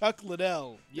 Chuck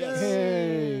Liddell. Yes.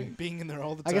 Hey. Being in there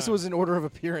all the I time. guess it was in order of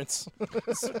appearance.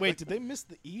 Wait, did they miss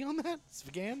the E on that?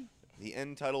 Svagan? the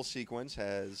end title sequence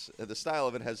has the style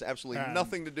of it has absolutely Um,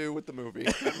 nothing to do with the movie.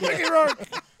 Mickey Rourke.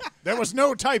 There was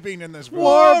no typing in this movie.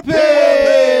 War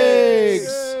Pigs!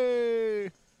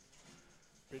 Yay.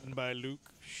 Written by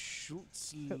Luke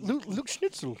Schultz. Luke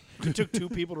Schnitzel. It took 2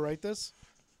 people to write this.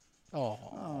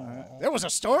 Oh. There was a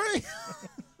story?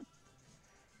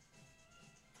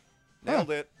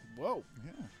 Nailed it. Whoa.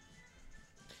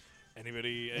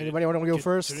 Anybody Want to go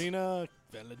first? Katerina,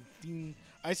 Valentin.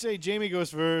 I say Jamie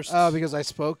goes first. Because I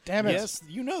spoke. Damn it. Yes,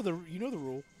 you know the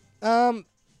rule.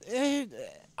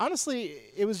 Honestly,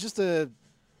 it was just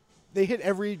they hit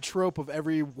every trope of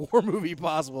every war movie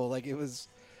possible. Like, it was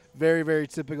very, very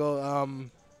typical.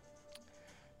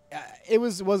 It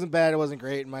wasn't bad. It wasn't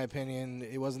great, in my opinion.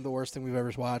 It wasn't the worst thing we've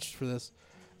ever watched for this.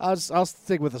 I'll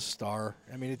stick with a star.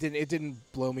 I mean, it didn't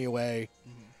blow me away.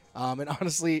 And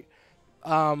honestly,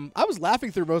 I was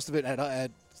laughing through most of it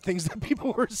at things that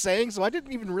people were saying, so I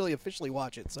didn't even really officially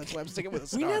watch it. So that's why I'm sticking with a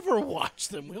star. We never watch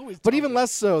them. We always. But talk even about-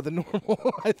 less so than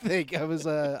normal. I think I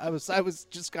was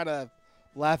just kind of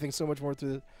laughing so much more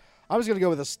through it. I was gonna go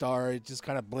with a star. It just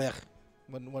kind of blech.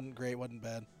 wasn't great. Wasn't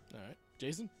bad. All right,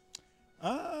 Jason.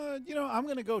 I'm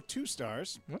going to go 2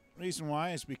 stars. Reason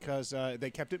why is because they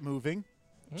kept it moving,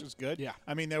 which is good. Yeah.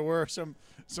 I mean, there were some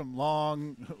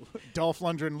long Dolph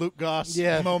Lundgren, Luke Goss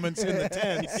Yeah. moments in the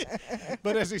tents.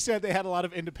 But as he said, they had a lot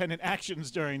of independent actions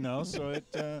during those, so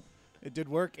it did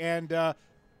work. And I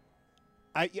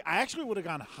actually would have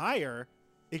gone higher,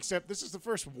 except this is the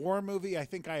first war movie I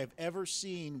think I have ever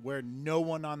seen where no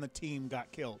one on the team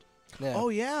got killed. Yeah. Oh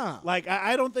yeah. Like,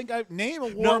 I don't think I name a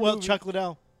war No, well, movie. Chuck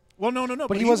Liddell. Well, no.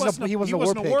 But he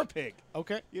wasn't a war pig.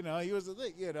 Okay. He was a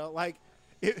thing. Like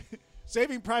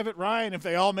Saving Private Ryan. If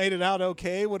they all made it out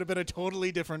okay, would have been a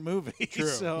totally different movie. True.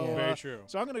 So, Yeah. Very true.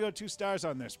 So I'm gonna go 2 stars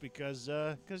on this because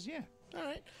yeah. All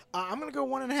right. I'm going to go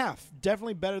 1.5.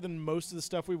 Definitely better than most of the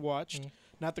stuff we've watched.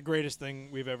 Not the greatest thing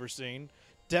we've ever seen.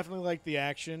 Definitely like the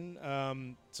action.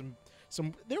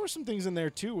 There were some things in there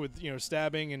too with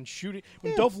stabbing and shooting.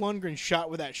 When Dolph Lundgren shot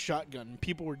with that shotgun,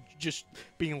 people were just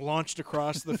being launched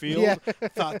across the field. Yeah.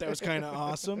 Thought that was kind of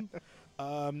awesome.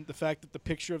 The fact that the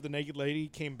picture of the naked lady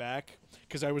came back,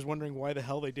 because I was wondering why the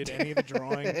hell they did any of the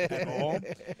drawing at all,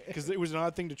 because it was an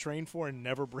odd thing to train for and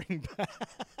never bring back.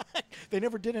 They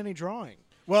never did any drawing.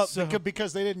 Well, So-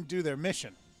 because they didn't do their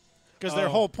mission. Because their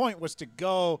whole point was to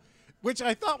go, which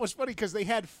I thought was funny because they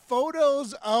had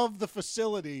photos of the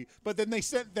facility, but then they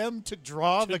sent them to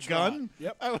draw the gun.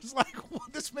 Yep. I was like, well,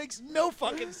 this makes no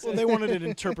fucking sense. Well, they wanted an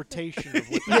interpretation of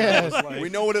what Yeah. that was like. We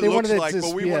know what it They looks wanted it like, to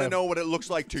but we yeah. want to know what it looks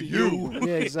like to you.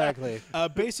 Yeah, exactly.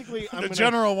 Basically, I'm the gonna,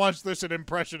 general wants this in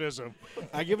impressionism.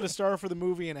 I give it a star for the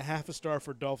movie and a half a star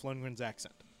for Dolph Lundgren's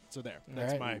accent. So there.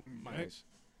 That's right. my Nice.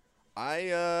 I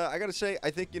gotta say,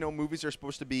 I think movies are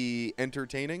supposed to be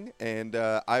entertaining, and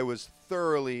I was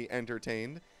thoroughly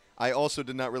entertained. I also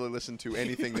did not really listen to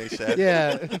anything they said.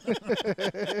 Yeah.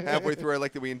 Halfway through, I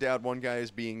like that we endowed one guy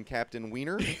as being Captain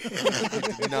Wiener.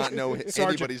 I did not know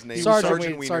anybody's name.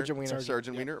 Sergeant Wiener.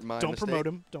 Sergeant Wiener. My Don't mistake. promote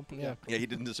him. Don't promote Yeah. him. Yeah, he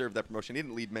didn't deserve that promotion. He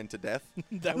didn't lead men to death.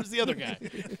 That was the other guy.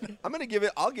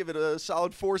 I'll give it a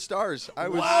solid 4 stars. I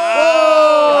was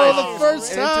Oh, the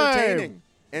first entertaining. time.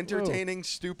 Entertaining,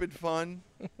 stupid fun,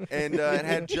 and it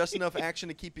had just enough action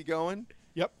to keep you going.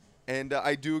 Yep. And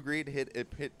I do agree, it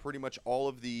hit pretty much all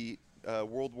of the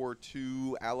World War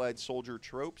II Allied soldier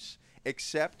tropes,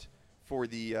 except for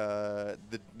the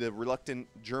reluctant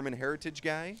German heritage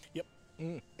guy. Yep.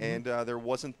 And there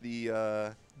wasn't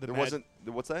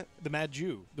what's that? The Mad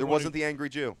Jew. There wasn't the angry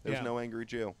Jew. There was Yeah. no angry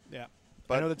Jew. Yeah.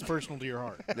 But I know that's personal to your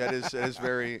heart. that is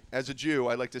very. As a Jew,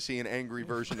 I like to see an angry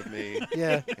version of me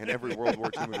Yeah. in every World War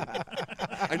II movie.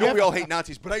 I know we all hate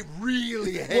Nazis, but I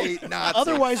really hate Nazis.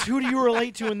 Otherwise, who do you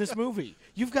relate to in this movie?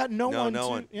 You've got no one. no to,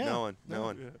 one, yeah. no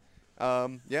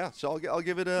one. Yeah, so I'll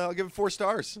give it 4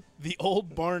 stars. The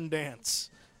old barn dance.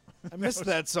 I missed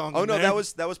that song. Oh no, man.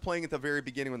 that was playing at the very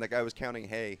beginning when that guy was counting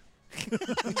hay.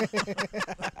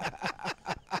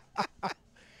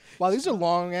 Wow, these are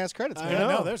long ass credits, I man. know.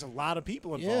 No, there's a lot of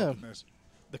people involved in this.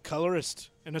 the colorist,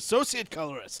 an associate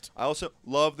colorist. I also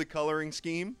love the coloring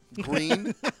scheme.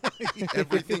 Green,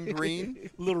 everything green.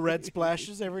 Little red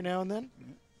splashes every now and then.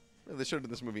 They should have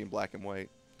done this movie in black and white.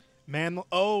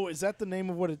 Oh, is that the name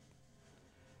of what it?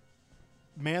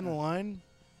 Man the Line.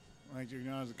 Like, as a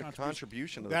The contribution.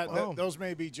 contribution of That, the that those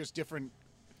may be just different.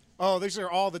 Oh, these are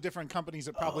all the different companies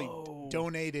that probably Oh.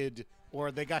 donated or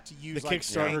they got to use The like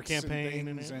Kickstarter tanks campaign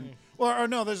and things and- and or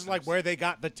no, this is like where they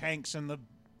got the tanks and the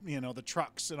the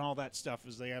trucks and all that stuff.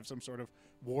 Is they have some sort of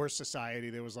war society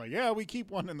that was like, yeah, we keep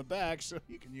one in the back so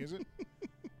you can use it.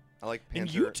 I like In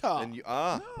Panther. Utah.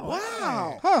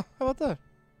 Wow. Huh? How about that?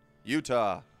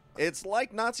 Utah. It's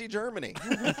like Nazi Germany.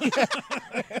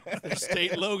 Their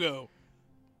state logo.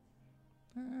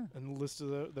 And the list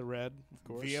of the red, of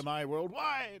course. VMI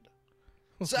worldwide.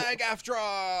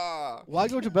 SAG-AFTRA. Why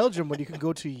go to Belgium when you can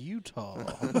go to Utah?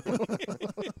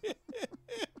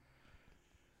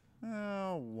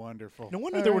 Oh, wonderful. No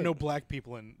wonder there were no black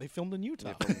people in. They filmed in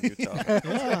Utah.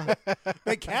 Utah.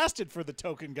 They casted for the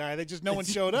token guy. They just no one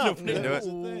showed up. Nobody knew That's it.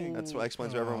 the thing. That's what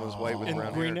explains why everyone was white with And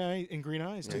brown green hair. eye, and green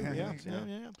eyes too. Yeah, Yeah, yeah.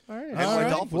 yeah. All right. And All why right.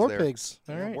 Dolph was War there. pigs.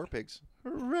 All Yeah, right. War pigs.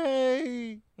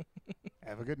 Hooray.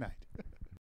 Have a good night.